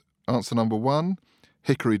says, answer number 1,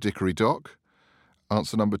 Hickory Dickory Dock.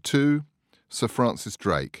 Answer number 2, Sir Francis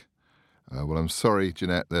Drake. Well, I'm sorry,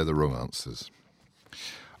 Jeanette, they're the wrong answers.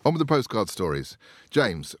 On with the postcard stories.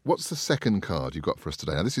 James, what's the second card you've got for us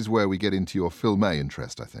today? Now, this is where we get into your Phil May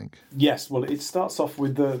interest, I think. Yes, well, it starts off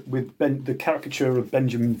with the caricature of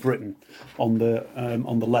Benjamin Britten on the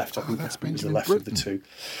left. I think that's the left Britten. Of the two.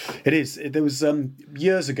 It is. There was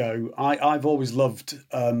years ago. I've always loved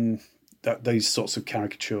these sorts of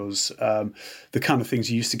caricatures, the kind of things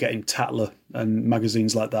you used to get in Tatler and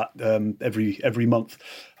magazines like that every month.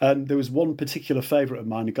 And there was one particular favourite of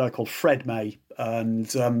mine, a guy called Fred May, and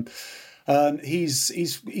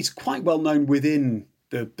he's quite well known within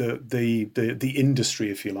the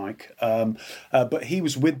industry, if you like. But he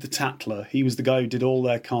was with the Tatler. He was the guy who did all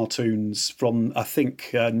their cartoons from, I think,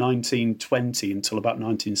 1920 until about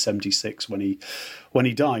 1976 when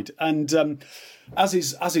he died. And as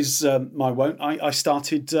is my wont, I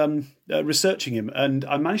started researching him, and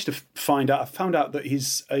I managed to found out that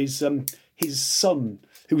his son,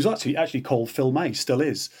 who was actually called Phil May, still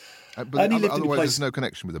is. But and he lived otherwise, in a place, there's no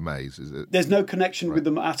connection with the Mays, is it? There's no connection with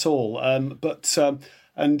them at all.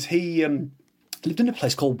 And he lived in a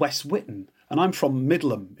place called West Whitton. And I'm from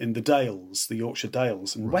Midlam in the Dales, the Yorkshire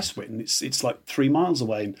Dales, and West Whitton, it's like 3 miles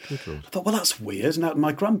away. And I thought, well, that's weird. And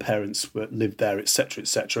my grandparents lived there, etc.,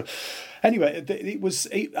 etc. Anyway,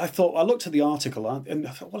 I looked at the article and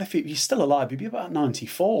I thought, well, if he's still alive, he'd be about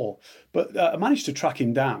 94. But I managed to track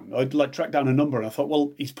him down. I'd track down a number, and I thought,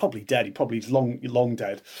 well, he's probably dead. He's long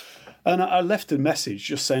dead. And I left a message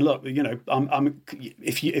just saying, look,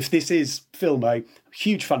 if this is Phil May,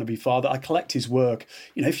 huge fan of my father. I collect his work.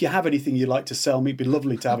 If you have anything you'd like to sell me, it'd be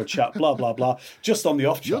lovely to have a chat. Blah blah blah. Just on the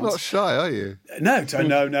off chance. You're not shy, are you? No.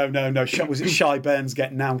 Was it Shy Burns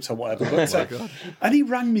getting out or whatever? But, and he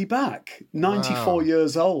rang me back, 94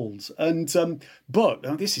 years old. And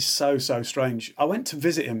but this is so strange. I went to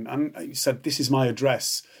visit him, and he said, "This is my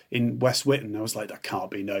address in West Whitton." I was like, "That can't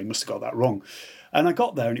be. No, he must have got that wrong." And I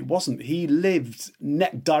got there and it wasn't. He lived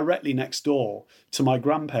directly next door to my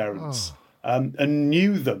grandparents and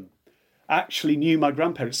knew them. Actually knew my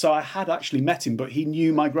grandparents. So I had actually met him, but he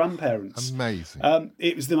knew my grandparents. Amazing.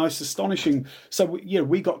 It was the most astonishing. So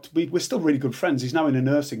we're still really good friends. He's now in a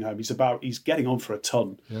nursing home. He's getting on for a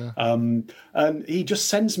ton. Yeah. And he just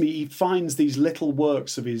sends me. He finds these little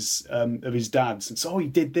works of his dad's and says, "Oh, he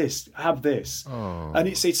did this. Have this." Oh. And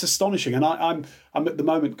it's astonishing. And I'm at the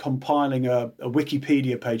moment compiling a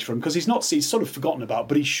Wikipedia page for him because he's sort of forgotten about,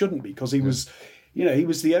 but he shouldn't be because he was. He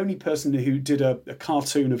was the only person who did a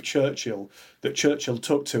cartoon of Churchill that Churchill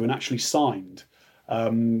took to and actually signed.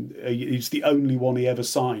 He's the only one he ever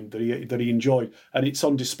signed that he enjoyed, and it's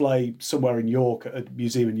on display somewhere in York, at a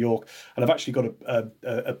museum in York. And I've actually got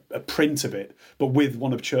a print of it, but with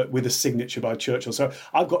with a signature by Churchill. So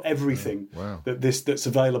I've got everything that's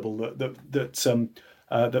available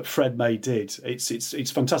that Fred May did.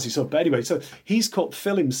 It's fantastic stuff. But anyway, so he's called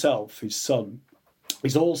Phil himself, his son.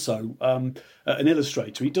 He's also an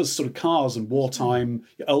illustrator. He does sort of cars and wartime,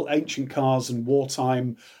 ancient cars and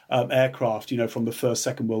wartime aircraft, from the First,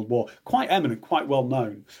 Second World War. Quite eminent, quite well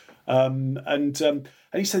known. And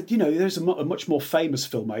he said, there's a much more famous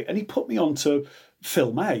Phil May. And he put me on to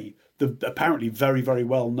Phil May, the apparently very, very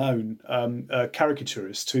well-known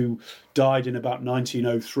caricaturist who died in about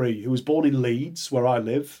 1903, who was born in Leeds, where I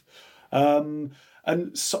live.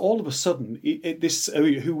 And so all of a sudden,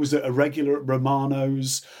 who was a regular at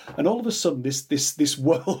Romano's, and all of a sudden, this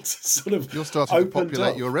world sort of you're starting to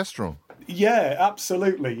populate your restaurant. Yeah,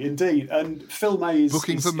 absolutely, indeed. And Phil May is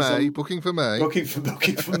booking for May,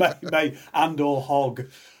 May and or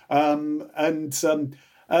HOGG, and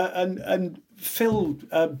Phil.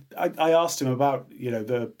 I asked him about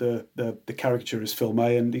the caricaturist Phil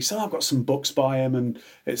May, and he said, "I've got some books by him, and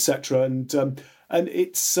etc." And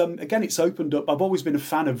it's again, it's opened up. I've always been a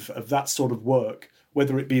fan of that sort of work,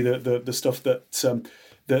 whether it be the stuff that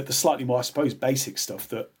the slightly more, I suppose, basic stuff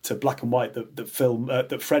that black and white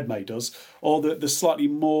that Fred May does, or the slightly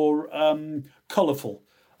more colourful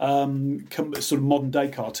sort of modern day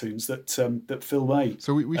cartoons that Phil May.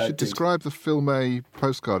 So we should describe the Phil May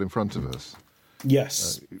postcard in front of us.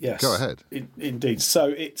 Yes. Go ahead. Indeed. So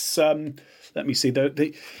it's let me see.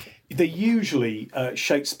 They're usually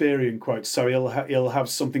Shakespearean quotes, so he'll have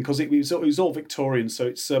something, because it was all Victorian. So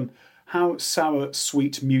it's how sour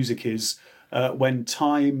sweet music is when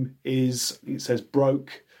time is, it says,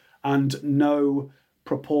 broke and no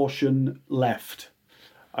proportion left.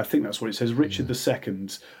 I think that's what it says. Richard II,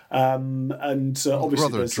 and obviously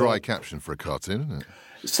rather a dry caption for a cartoon, isn't it?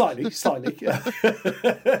 Slightly. I'd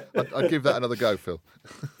give that another go, Phil.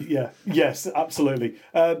 Yes, absolutely.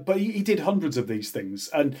 But he did hundreds of these things,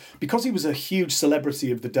 and because he was a huge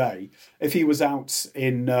celebrity of the day, if he was out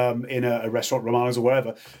in a restaurant, Romano's or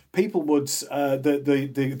wherever, people would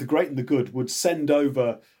the great and the good would send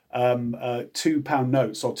over £2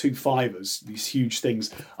 notes or 2 fivers, these huge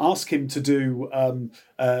things. Ask him to do an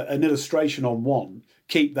illustration on one,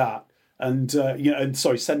 keep that. And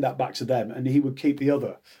send that back to them, and he would keep the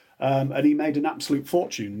other. And he made an absolute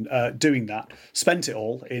fortune doing that. Spent it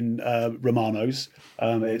all in Romano's,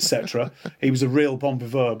 etc. He was a real bon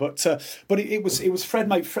vivant. But it was Fred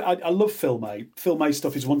May. I love Phil May. Phil May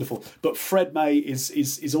stuff is wonderful. But Fred May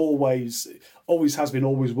is always has been,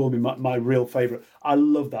 always will be my real favourite. I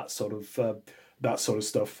love that sort of that sort of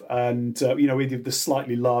stuff. And with the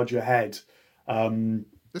slightly larger head.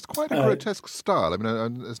 It's quite a grotesque style. I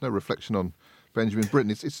mean, there's no reflection on Benjamin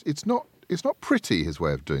Britten. It's not pretty, his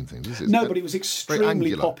way of doing things, is it? No, but it was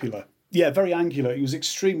extremely popular. Yeah, very angular. He was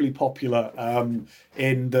extremely popular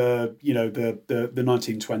in the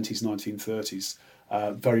 1920s, 1930s.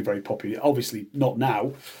 Very, very popular. Obviously not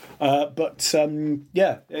now, but and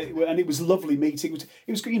it was lovely meeting.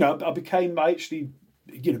 It was I actually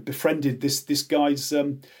befriended this guy's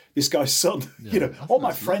son. Yeah, all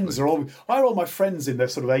my friends lovely. are all my friends in their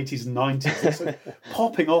sort of 80s and 90s. They're sort of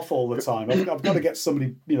popping off all the time. I've got to get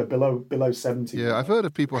somebody below 70. Yeah, I've heard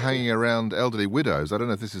of people hanging around elderly widows. I don't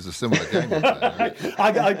know if this is a similar game.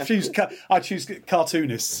 I choose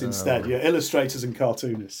cartoonists instead. Yeah, illustrators and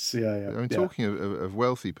cartoonists. Yeah. I mean, talking of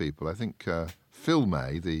wealthy people, I think Phil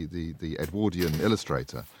May, the Edwardian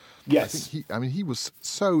illustrator. Yes. He was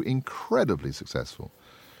so incredibly successful.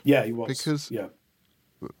 Yeah, he was. Because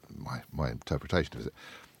my interpretation of it,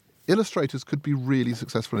 illustrators could be really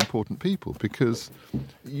successful and important people because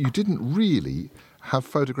you didn't really have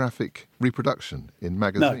photographic reproduction in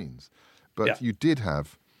magazines, but you did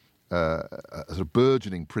have a sort of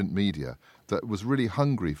burgeoning print media that was really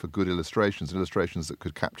hungry for good illustrations and illustrations that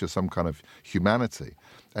could capture some kind of humanity.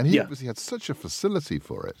 And he obviously had such a facility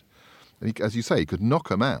for it. And as you say, he could knock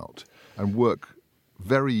them out and work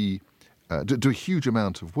do a huge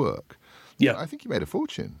amount of work. Yeah, I think he made a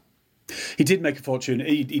fortune. He did make a fortune.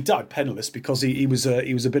 He died penniless because he was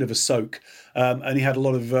a bit of a soak, and he had a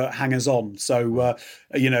lot of hangers-on. So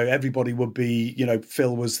everybody would be,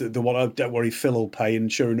 Phil was the one. Oh, don't worry, Phil will pay.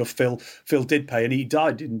 And sure enough, Phil did pay, and he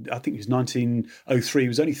died in, I think it was 1903. He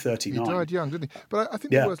was only 39. He died young, didn't he? But I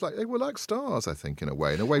think they were like stars. I think in a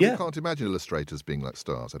way we can't imagine illustrators being like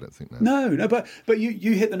stars. I don't think now. No, but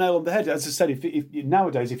you hit the nail on the head. As I said, if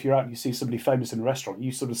nowadays if you're out and you see somebody famous in a restaurant,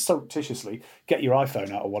 you sort of surreptitiously get your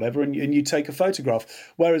iPhone out or whatever, and you take a photograph.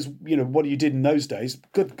 Whereas, what you did in those days,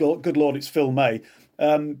 good Lord, it's Phil May.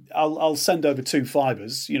 I'll send over 2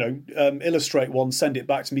 fibres, illustrate one, send it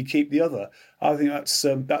back to me, keep the other. I think that's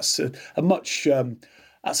a much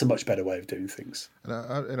better way of doing things.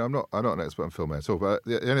 And I'm not an expert on Phil May at all, but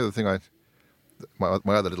the only other thing my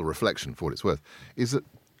other little reflection, for what it's worth, is that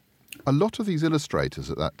a lot of these illustrators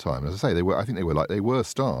at that time, as I say, they were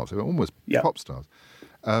stars. They were almost pop stars.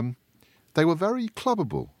 They were very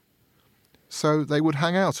clubbable. So they would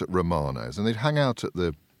hang out at Romano's, and they'd hang out at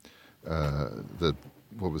the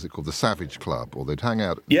what was it called, the Savage Club, or they'd hang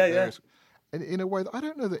out at in a way that I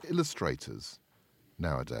don't know that illustrators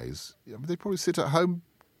nowadays, they'd probably sit at home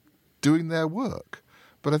doing their work,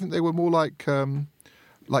 but I think they were more like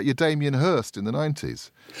your Damien Hirst in the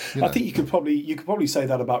 90s. I think you could probably say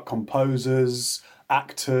that about composers,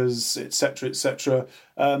 actors, etc.,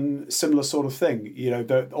 similar sort of thing.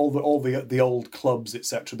 All the old clubs,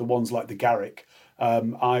 etc., the ones like the Garrick.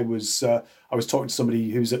 I was talking to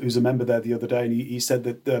somebody who's a member there the other day, and he said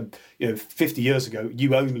that 50 years ago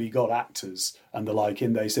you only got actors and the like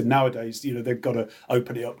in there. He said nowadays they've got to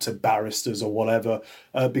open it up to barristers or whatever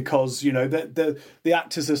because the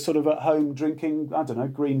actors are sort of at home drinking, I don't know,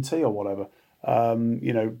 green tea or whatever,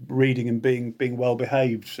 reading and being well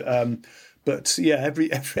behaved. But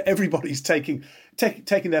everybody's taking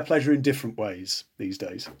their pleasure in different ways these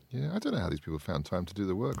days. Yeah, I don't know how these people found time to do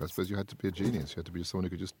the work. I suppose you had to be a genius. You had to be someone who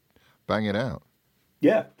could just bang it out.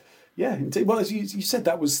 Yeah. Well, as you said,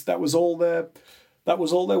 that was all there. That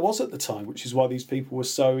was all there was at the time, which is why these people were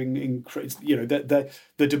so the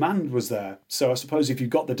demand was there. So I suppose if you've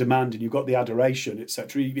got the demand and you've got the adoration,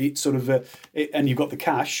 etc., it sort of and you've got the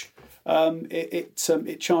cash,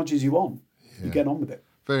 it charges you on. Yeah. You get on with it.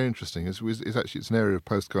 Very interesting. It's an area of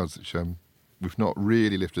postcards which we've not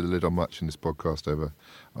really lifted the lid on much in this podcast over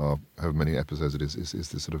however many episodes it is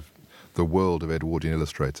the sort of the world of Edwardian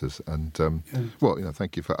illustrators. And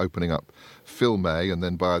thank you for opening up Phil May, and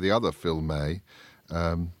then by the other Phil May,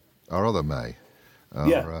 our other May,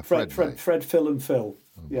 Fred, Phil, and Phil.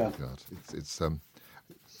 Oh my God, it's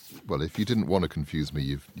well, if you didn't want to confuse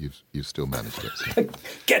me, you've still managed it. So.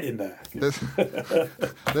 Get in there.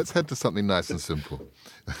 Let's head to something nice and simple.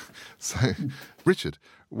 So, Richard,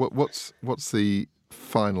 what's the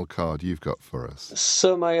final card you've got for us?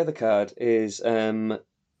 So my other card is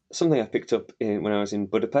something I picked up when I was in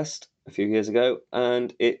Budapest a few years ago,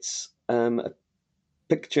 and it's a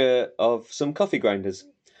picture of some coffee grinders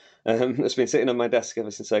that's been sitting on my desk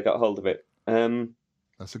ever since I got hold of it.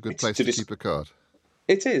 That's a good place to keep a card.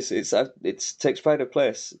 It is. It takes pride of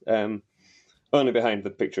place, only behind the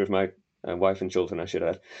picture of my wife and children, I should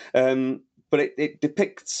add. But it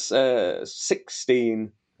depicts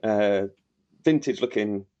 16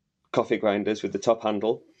 vintage-looking coffee grinders with the top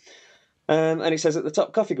handle. And it says at the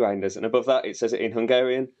top, coffee grinders. And above that, it says it in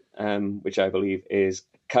Hungarian, which I believe is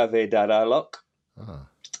kave darálok.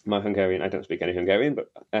 My Hungarian, I don't speak any Hungarian, but...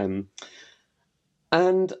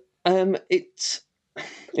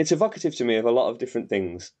 It's evocative to me of a lot of different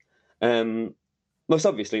things. Most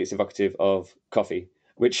obviously, it's evocative of coffee,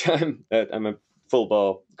 which I'm a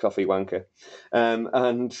full-bore coffee wanker.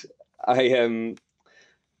 And I...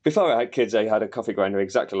 Before I had kids, I had a coffee grinder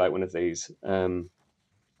exactly like one of these.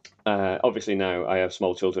 Obviously now I have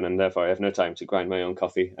small children and therefore I have no time to grind my own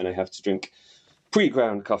coffee, and I have to drink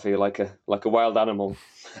pre-ground coffee like a wild animal,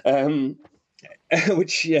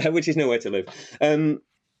 which is no way to live. And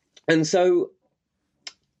so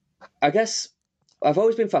I guess I've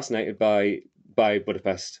always been fascinated by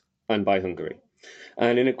Budapest and by Hungary,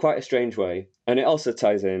 and in quite a strange way. And it also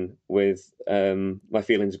ties in with my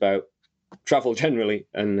feelings about travel generally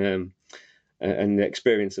and the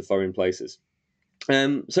experience of foreign places.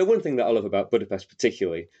 So one thing that I love about Budapest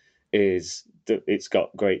particularly is that it's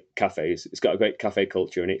got great cafes. It's got a great cafe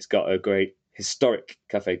culture, and it's got a great historic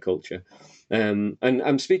cafe culture. And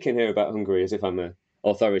I'm speaking here about Hungary as if I'm a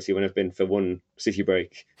authority when I've been for one city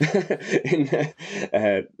break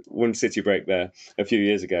one city break there a few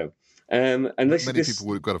years ago. And many people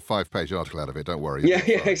would have got a 5-page article out of it. Don't worry. Yeah,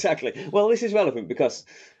 exactly. Well, this is relevant because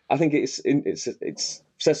I think it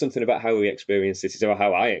says something about how we experience cities, or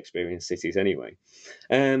how I experience cities anyway.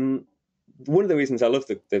 One of the reasons I love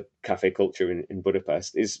the cafe culture in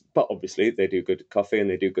Budapest is, but obviously they do good coffee and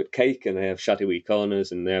they do good cake, and they have shadowy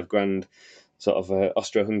corners and they have grand sort of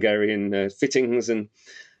Austro-Hungarian fittings and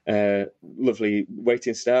lovely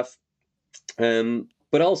waiting staff.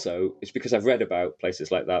 But also, it's because I've read about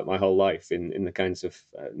places like that my whole life in the kinds of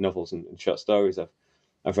novels and short stories I've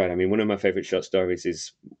read. I mean, one of my favourite short stories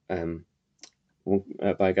is by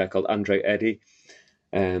a guy called Andrei Eddy,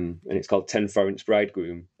 and it's called 10 Forints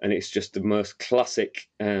Bridegroom, and it's just the most classic.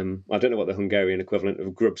 I don't know what the Hungarian equivalent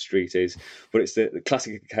of Grub Street is, but it's the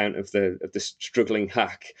classic account of the struggling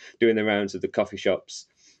hack doing the rounds of the coffee shops,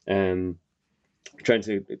 it's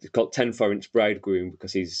called 10 Forints Bridegroom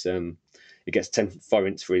because he gets 10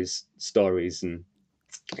 forints for his stories, and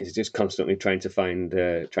he's just constantly trying to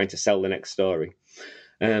sell the next story.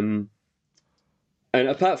 And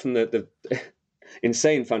apart from the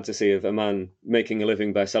insane fantasy of a man making a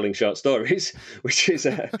living by selling short stories, which is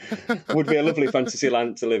would be a lovely fantasy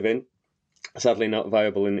land to live in, sadly not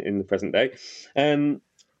viable in the present day.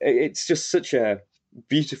 It's just such a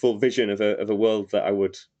beautiful vision of a world that I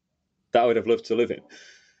would have loved to live in.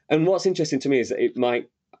 And what's interesting to me is that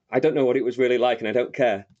I don't know what it was really like, and I don't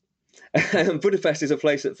care. Budapest is a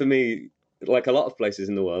place that, for me, like a lot of places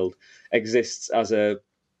in the world, exists as a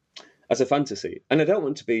fantasy. And I don't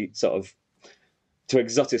want to be sort of to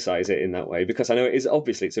exoticize it in that way, because I know it is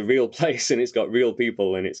obviously it's a real place and it's got real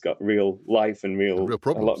people and it's got real life and real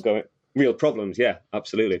problems. A lot going, real problems. Yeah,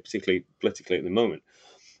 absolutely, particularly politically at the moment.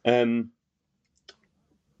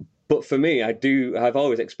 But for me, I've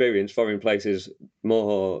always experienced foreign places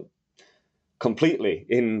more completely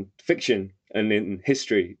in fiction and in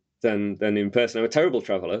history than in person. I'm a terrible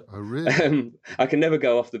traveller. Oh, really? I can never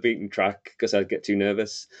go off the beaten track because I'd get too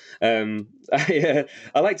nervous. I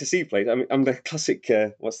like to see places. I mean, I'm the classic.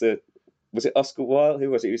 Was it Oscar Wilde?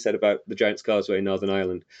 Who was it who said about the Giant's Causeway in Northern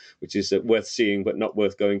Ireland, which is worth seeing but not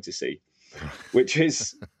worth going to see? Which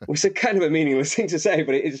is a kind of a meaningless thing to say,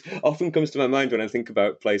 but it often comes to my mind when I think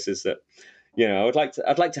about places that,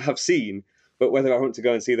 I'd like to have seen. But whether I want to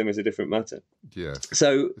go and see them is a different matter. Yeah.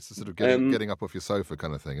 So it's a sort of getting up off your sofa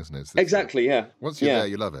kind of thing, isn't it? Exactly. Yeah. Once you're there,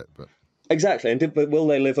 you love it. But exactly. But will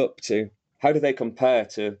they live up to? How do they compare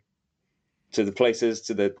to the places,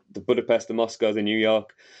 to the Budapest, the Moscow, the New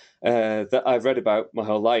York that I've read about my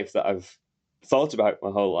whole life, that I've thought about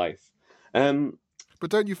my whole life?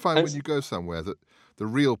 But don't you find when you go somewhere that the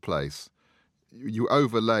real place, you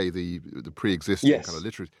overlay the pre-existing kind of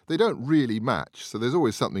literature, they don't really match. So there's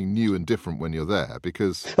always something new and different when you're there,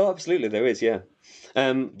 because... Oh, absolutely, there is, yeah.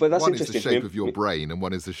 But that's one interesting. One is the shape of your brain and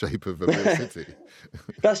one is the shape of a real city.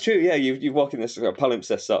 That's true, yeah. You walk in this sort of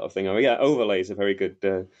palimpsest sort of thing. I mean, yeah, overlay is a very good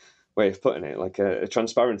way of putting it, like a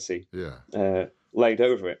transparency laid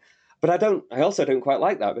over it. But I also don't quite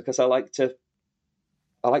like that, because I like to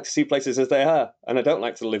see places as they are, and I don't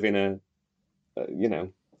like to live in a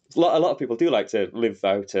a lot of people do like to live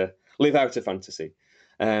out a fantasy,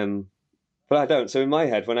 but I don't. So in my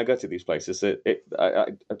head, when I go to these places, I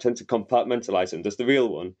tend to compartmentalise them. There's the real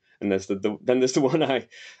one, and there's the one I've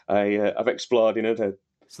explored in other ways.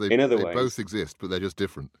 They both exist, but they're just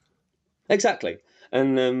different. Exactly.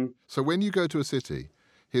 And so when you go to a city,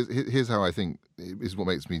 here's how I think. This is what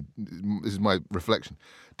makes me. This is my reflection.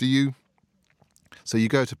 So you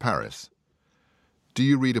go to Paris, Do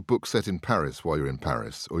you read a book set in Paris while you're in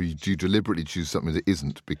Paris, or do you deliberately choose something that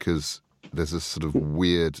isn't because there's a sort of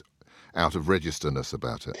weird out of registerness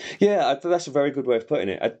about it? Yeah, that's a very good way of putting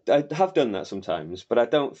it. I have done that sometimes, but I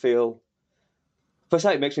don't feel... First,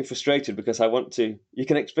 it makes me frustrated because you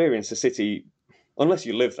can experience a city, unless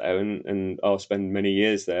you live there or spend many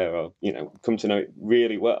years there, or, come to know it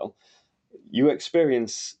really well. You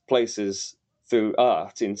experience places through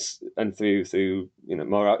art and through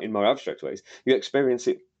more abstract ways. You experience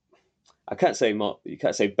it. I can't say more. You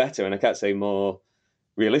can't say better, and I can't say more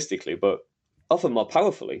realistically, but often more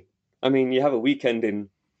powerfully. I mean, you have a weekend in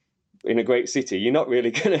a great city. You're not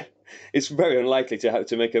really gonna. It's very unlikely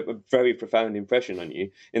to make a very profound impression on you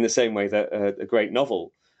in the same way that a great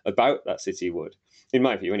novel about that city would, in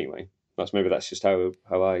my view, anyway. That's just how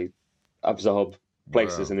I absorb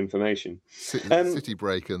places and information. City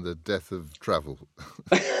break and the death of travel.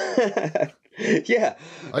 Yeah,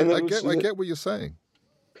 I get what you're saying.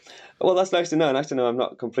 Well, that's nice to know. Nice to know I'm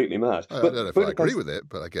not completely mad. I don't know if I agree with it,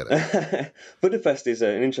 but I get it. Budapest is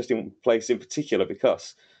an interesting place in particular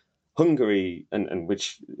because Hungary, and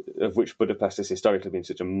which Budapest has historically been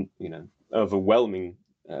such a overwhelming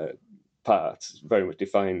part, very much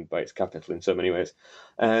defined by its capital in so many ways,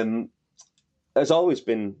 has always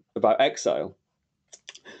been about exile.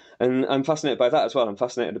 And I'm fascinated by that as well. I'm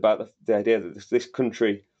fascinated about the idea that this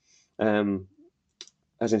country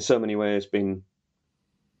has in so many ways been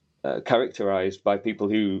characterized by people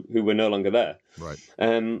who were no longer there. Right.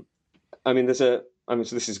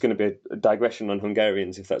 So this is going to be a digression on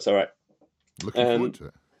Hungarians, if that's all right. Looking forward to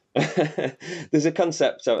it. There's a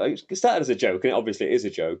concept. It started as a joke, and obviously it is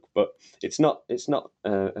a joke, but it's not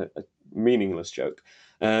a meaningless joke.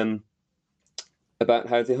 About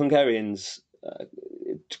how the Hungarians,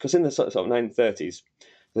 because in the sort of 1930s,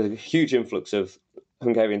 there's a huge influx of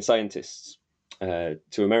Hungarian scientists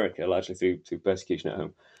to America, largely through persecution at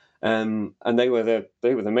home. And they were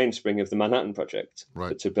the mainspring of the Manhattan Project,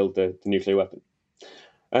 right, to build the nuclear weapon.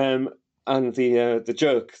 And the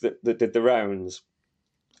joke that did the rounds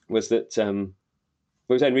was that it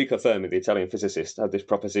was Enrico Fermi, the Italian physicist, had this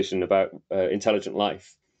proposition about intelligent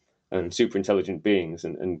life and super intelligent beings,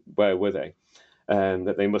 and where were they?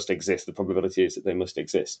 That they must exist. The probability is that they must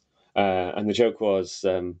exist. And the joke was,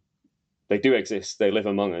 they do exist. They live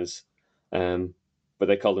among us. But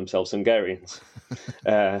they call themselves Hungarians,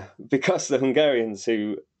 because the Hungarians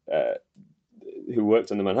who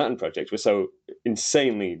worked on the Manhattan Project were so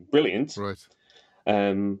insanely brilliant. Right.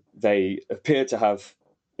 They appeared to have,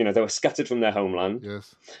 they were scattered from their homeland.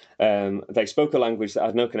 Yes. They spoke a language that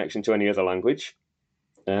had no connection to any other language.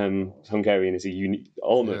 Hungarian is a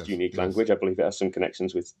almost unique language. I believe it has some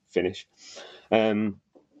connections with Finnish. And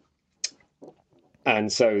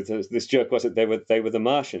so this joke was that they were the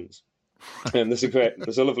Martians. There's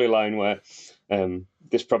a lovely line where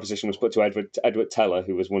this proposition was put to Edward Teller,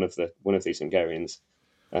 who was one of these Hungarians,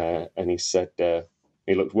 and he said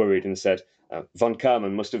he looked worried and said, "Von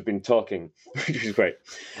Karman must have been talking," which is great.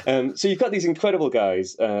 So you've got these incredible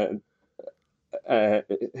guys who are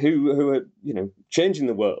changing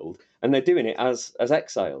the world, and they're doing it as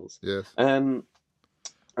exiles. Yes.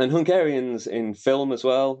 And Hungarians in film as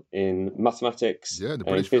well, in mathematics. Yeah, the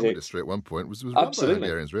British film industry at one point was run by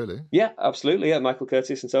Hungarians, really. Yeah, absolutely. Yeah, Michael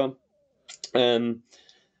Curtis and so on. And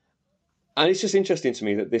it's just interesting to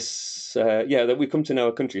me that that we come to know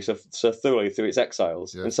a country so thoroughly through its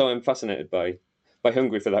exiles. Yeah. And so I'm fascinated by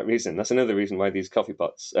Hungary for that reason. That's another reason why these coffee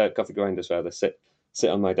grinders rather, sit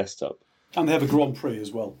on my desktop. And they have a Grand Prix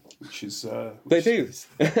as well, which is... they do.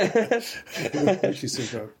 Which is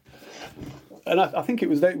superb. And I think it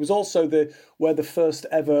was also where the first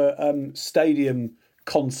ever stadium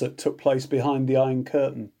concert took place behind the Iron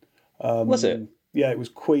Curtain. Was it? Yeah, it was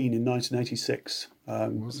Queen in 1986.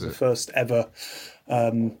 It was the first ever.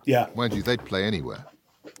 Mind you, they'd play anywhere.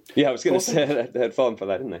 Yeah, I was going to say they had fallen for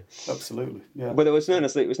that, didn't they? Absolutely. Yeah. But it was known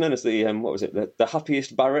as the what was it? The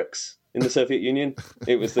happiest barracks in the Soviet Union.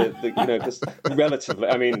 It was because relatively.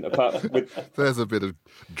 I mean, there's a bit of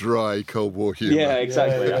dry Cold War humour. Yeah,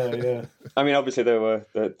 exactly. Yeah. I mean, obviously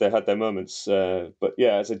they had their moments, but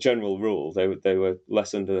yeah, as a general rule, they were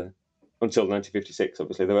less until 1956.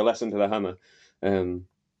 Obviously, they were less under the hammer than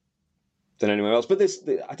anywhere else. But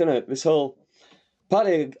I don't know, this whole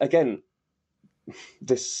partly again.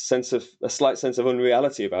 This a slight sense of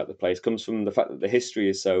unreality about the place comes from the fact that the history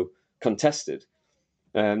is so contested.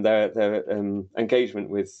 Their engagement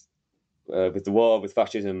with the war, with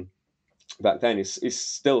fascism back then is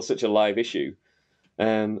still such a live issue.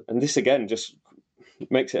 And this again just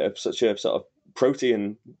makes it such a sort of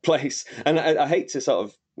protean place. And I hate to sort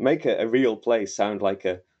of make a real place sound like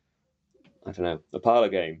a I don't know, a parlour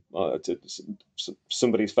game or to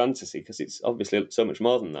somebody's fantasy, because it's obviously so much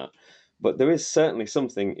more than that. But there is certainly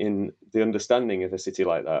something in the understanding of a city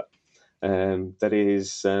like that that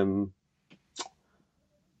is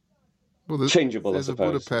changeable. There's I suppose.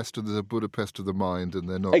 a Budapest and there's a Budapest of the mind, and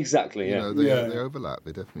they're not exactly. They overlap.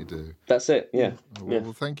 They definitely do. That's it. Yeah.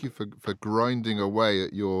 Well, thank you for grinding away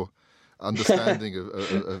at your understanding of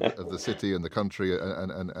the city and the country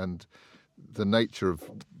and the nature of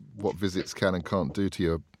what visits can and can't do to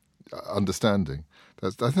your understanding. I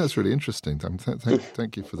think that's really interesting.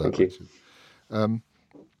 Thank you for that, Richard.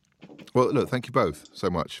 Well, look, thank you both so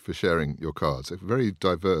much for sharing your cards. They're very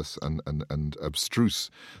diverse and abstruse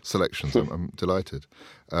selections. I'm delighted.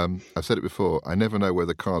 I've said it before, I never know where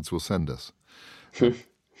the cards will send us.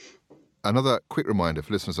 Another quick reminder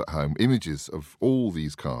for listeners at home, images of all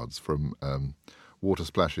these cards, from water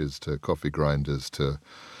splashes to coffee grinders to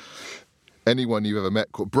anyone you've ever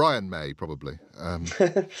met, called Brian May, probably,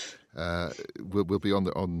 will be on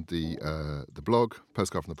the blog,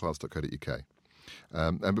 postcardfromthepast.co.uk.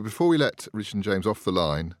 But before we let Richard and James off the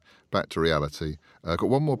line, back to reality, I've got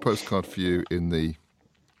one more postcard for you in the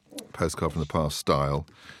Postcard from the Past style.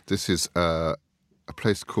 This is a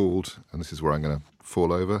place called, and this is where I'm going to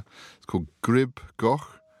fall over, it's called Grib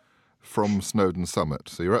Goch from Snowdon Summit.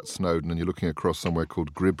 So you're at Snowdon and you're looking across somewhere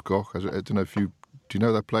called Grib Goch. I don't know if do you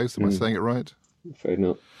know that place? Am I saying it right? I'm afraid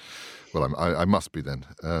not. Well, I must be then.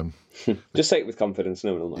 Just say it with confidence,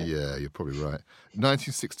 no one will know. Yeah, you're probably right.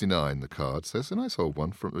 1969, the card says, a nice old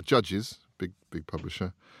one from the Judges, big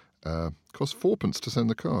publisher. Cost 4p to send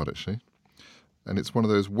the card, actually. And it's one of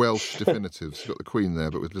those Welsh definitives. You've got the Queen there,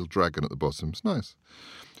 but with a little dragon at the bottom. It's nice.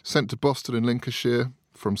 Sent to Boston in Lincolnshire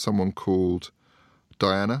from someone called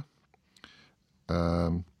Diana.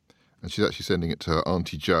 And she's actually sending it to her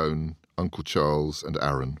Auntie Joan, Uncle Charles and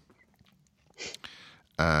Aaron.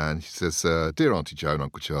 And she says, Dear Auntie Joan,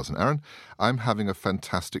 Uncle Charles and Aaron, I'm having a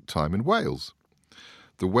fantastic time in Wales.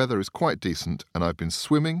 The weather is quite decent and I've been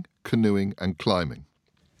swimming, canoeing and climbing.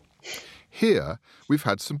 Here, we've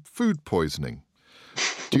had some food poisoning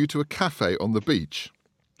due to a cafe on the beach,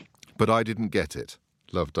 but I didn't get it.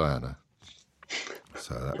 Love, Diana.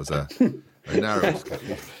 So that was a narrow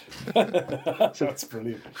escape. That's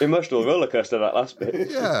brilliant. Emotional rollercoaster, that last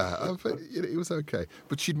bit. Yeah, it was okay.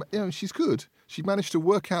 But she's good. She managed to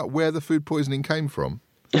work out where the food poisoning came from.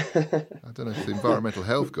 I don't know if the environmental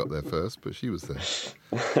health got there first, but she was there.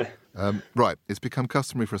 Right, it's become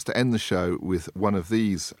customary for us to end the show with one of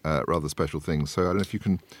these rather special things. So I don't know if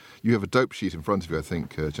you have a dope sheet in front of you, I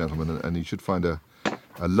think, gentlemen, and you should find a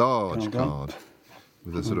large card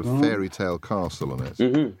with a sort of fairy tale castle on it.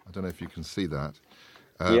 Mm-hmm. I don't know if you can see that.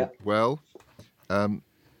 Well,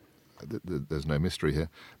 there's no mystery here.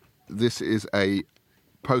 This is a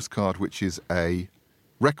postcard which is a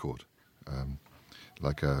record,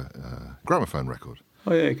 like a gramophone record.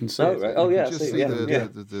 Oh, yeah, you can see it. Right. Oh, yeah, you just see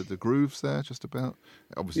the grooves there, just about.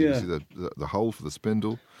 Obviously, you can see the hole for the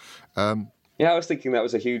spindle. Yeah, I was thinking that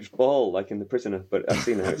was a huge ball, like in The Prisoner, but I've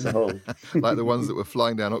seen how it's a hole. Like the ones that were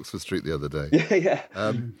flying down Oxford Street the other day. Yeah.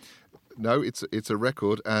 No, it's a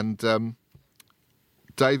record, and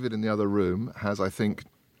David in the other room has, I think,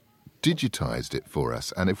 digitised it for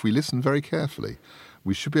us. And if we listen very carefully,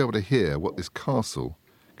 we should be able to hear what this castle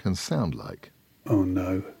can sound like. Oh,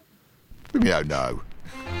 no. Oh, no.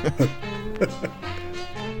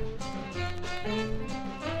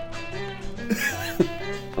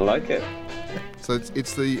 I like it. So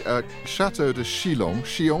it's the Chateau de Chillon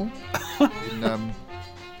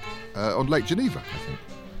on Lake Geneva, I think.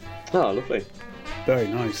 Oh, lovely. Very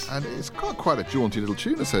nice. And it's got quite a jaunty little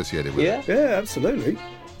tune associated with it. Yeah, absolutely.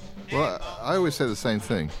 Well, I always say the same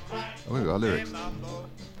thing. Oh, here we are, lyrics.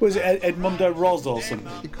 Was it Edmundo Ros or something?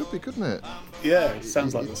 It could be, couldn't it? Yeah, it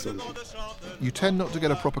sounds like the sort of... You tend not to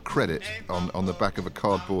get a proper credit on the back of a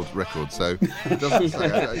cardboard record, so it doesn't say.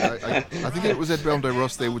 I think if it was Edmundo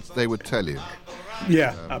Ros, they would tell you.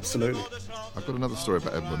 Yeah, absolutely. I've got another story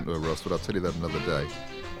about Edmundo Ros, but I'll tell you that another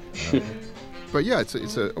day. But yeah, obviously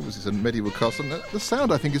it's a medieval castle. And the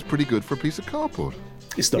sound, I think, is pretty good for a piece of cardboard.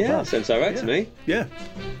 It's not bad. Sounds all right to me. Yeah.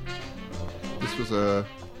 This was I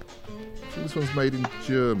think this one's made in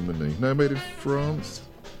Germany. No, made in France.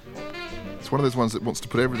 It's one of those ones that wants to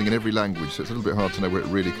put everything in every language, so it's a little bit hard to know where it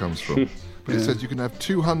really comes from. But it says you can have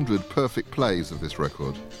 200 perfect plays of this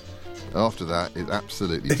record. After that, it's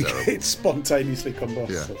absolutely terrible. It spontaneously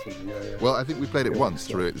combusts. Yeah. Well, I think we played it once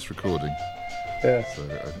through this recording. Yeah. So,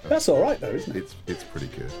 that's all right, though, isn't it? It's pretty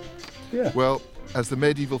good. Yeah. Well, as the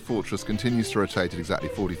medieval fortress continues to rotate at exactly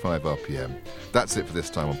 45 RPM, that's it for this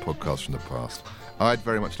time on Podcasts from the Past. I'd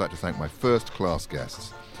very much like to thank my first-class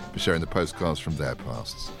guests for sharing the postcards from their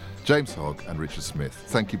pasts. James Hogg and Richard Smith,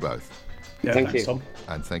 thank you both. Yeah, Thank thanks, you. Tom.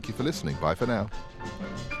 And thank you for listening. Bye for now.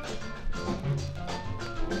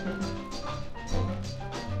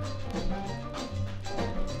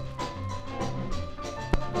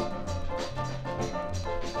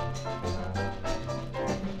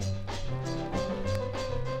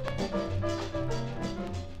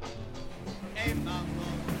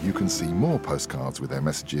 You can see more postcards with their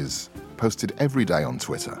messages posted every day on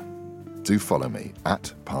Twitter. Do follow me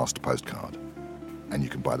at Past Postcard. And you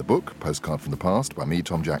can buy the book, Postcard from the Past, by me,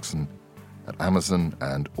 Tom Jackson, at Amazon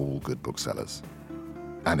and all good booksellers.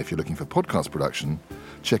 And if you're looking for podcast production,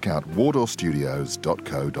 check out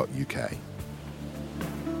wardorstudios.co.uk.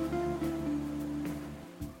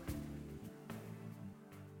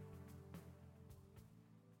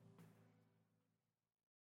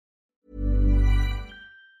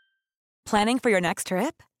 Planning for your next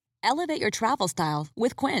trip? Elevate your travel style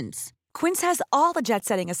with Quince. Quince has all the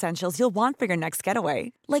jet-setting essentials you'll want for your next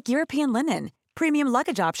getaway, like European linen, premium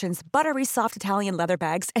luggage options, buttery soft Italian leather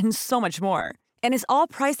bags, and so much more. And is all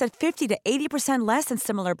priced at 50 to 80% less than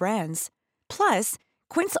similar brands. Plus,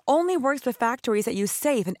 Quince only works with factories that use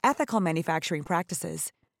safe and ethical manufacturing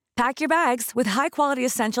practices. Pack your bags with high-quality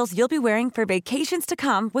essentials you'll be wearing for vacations to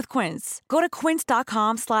come with Quince. Go to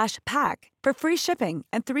quince.com/pack for free shipping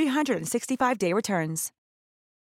and 365-day returns.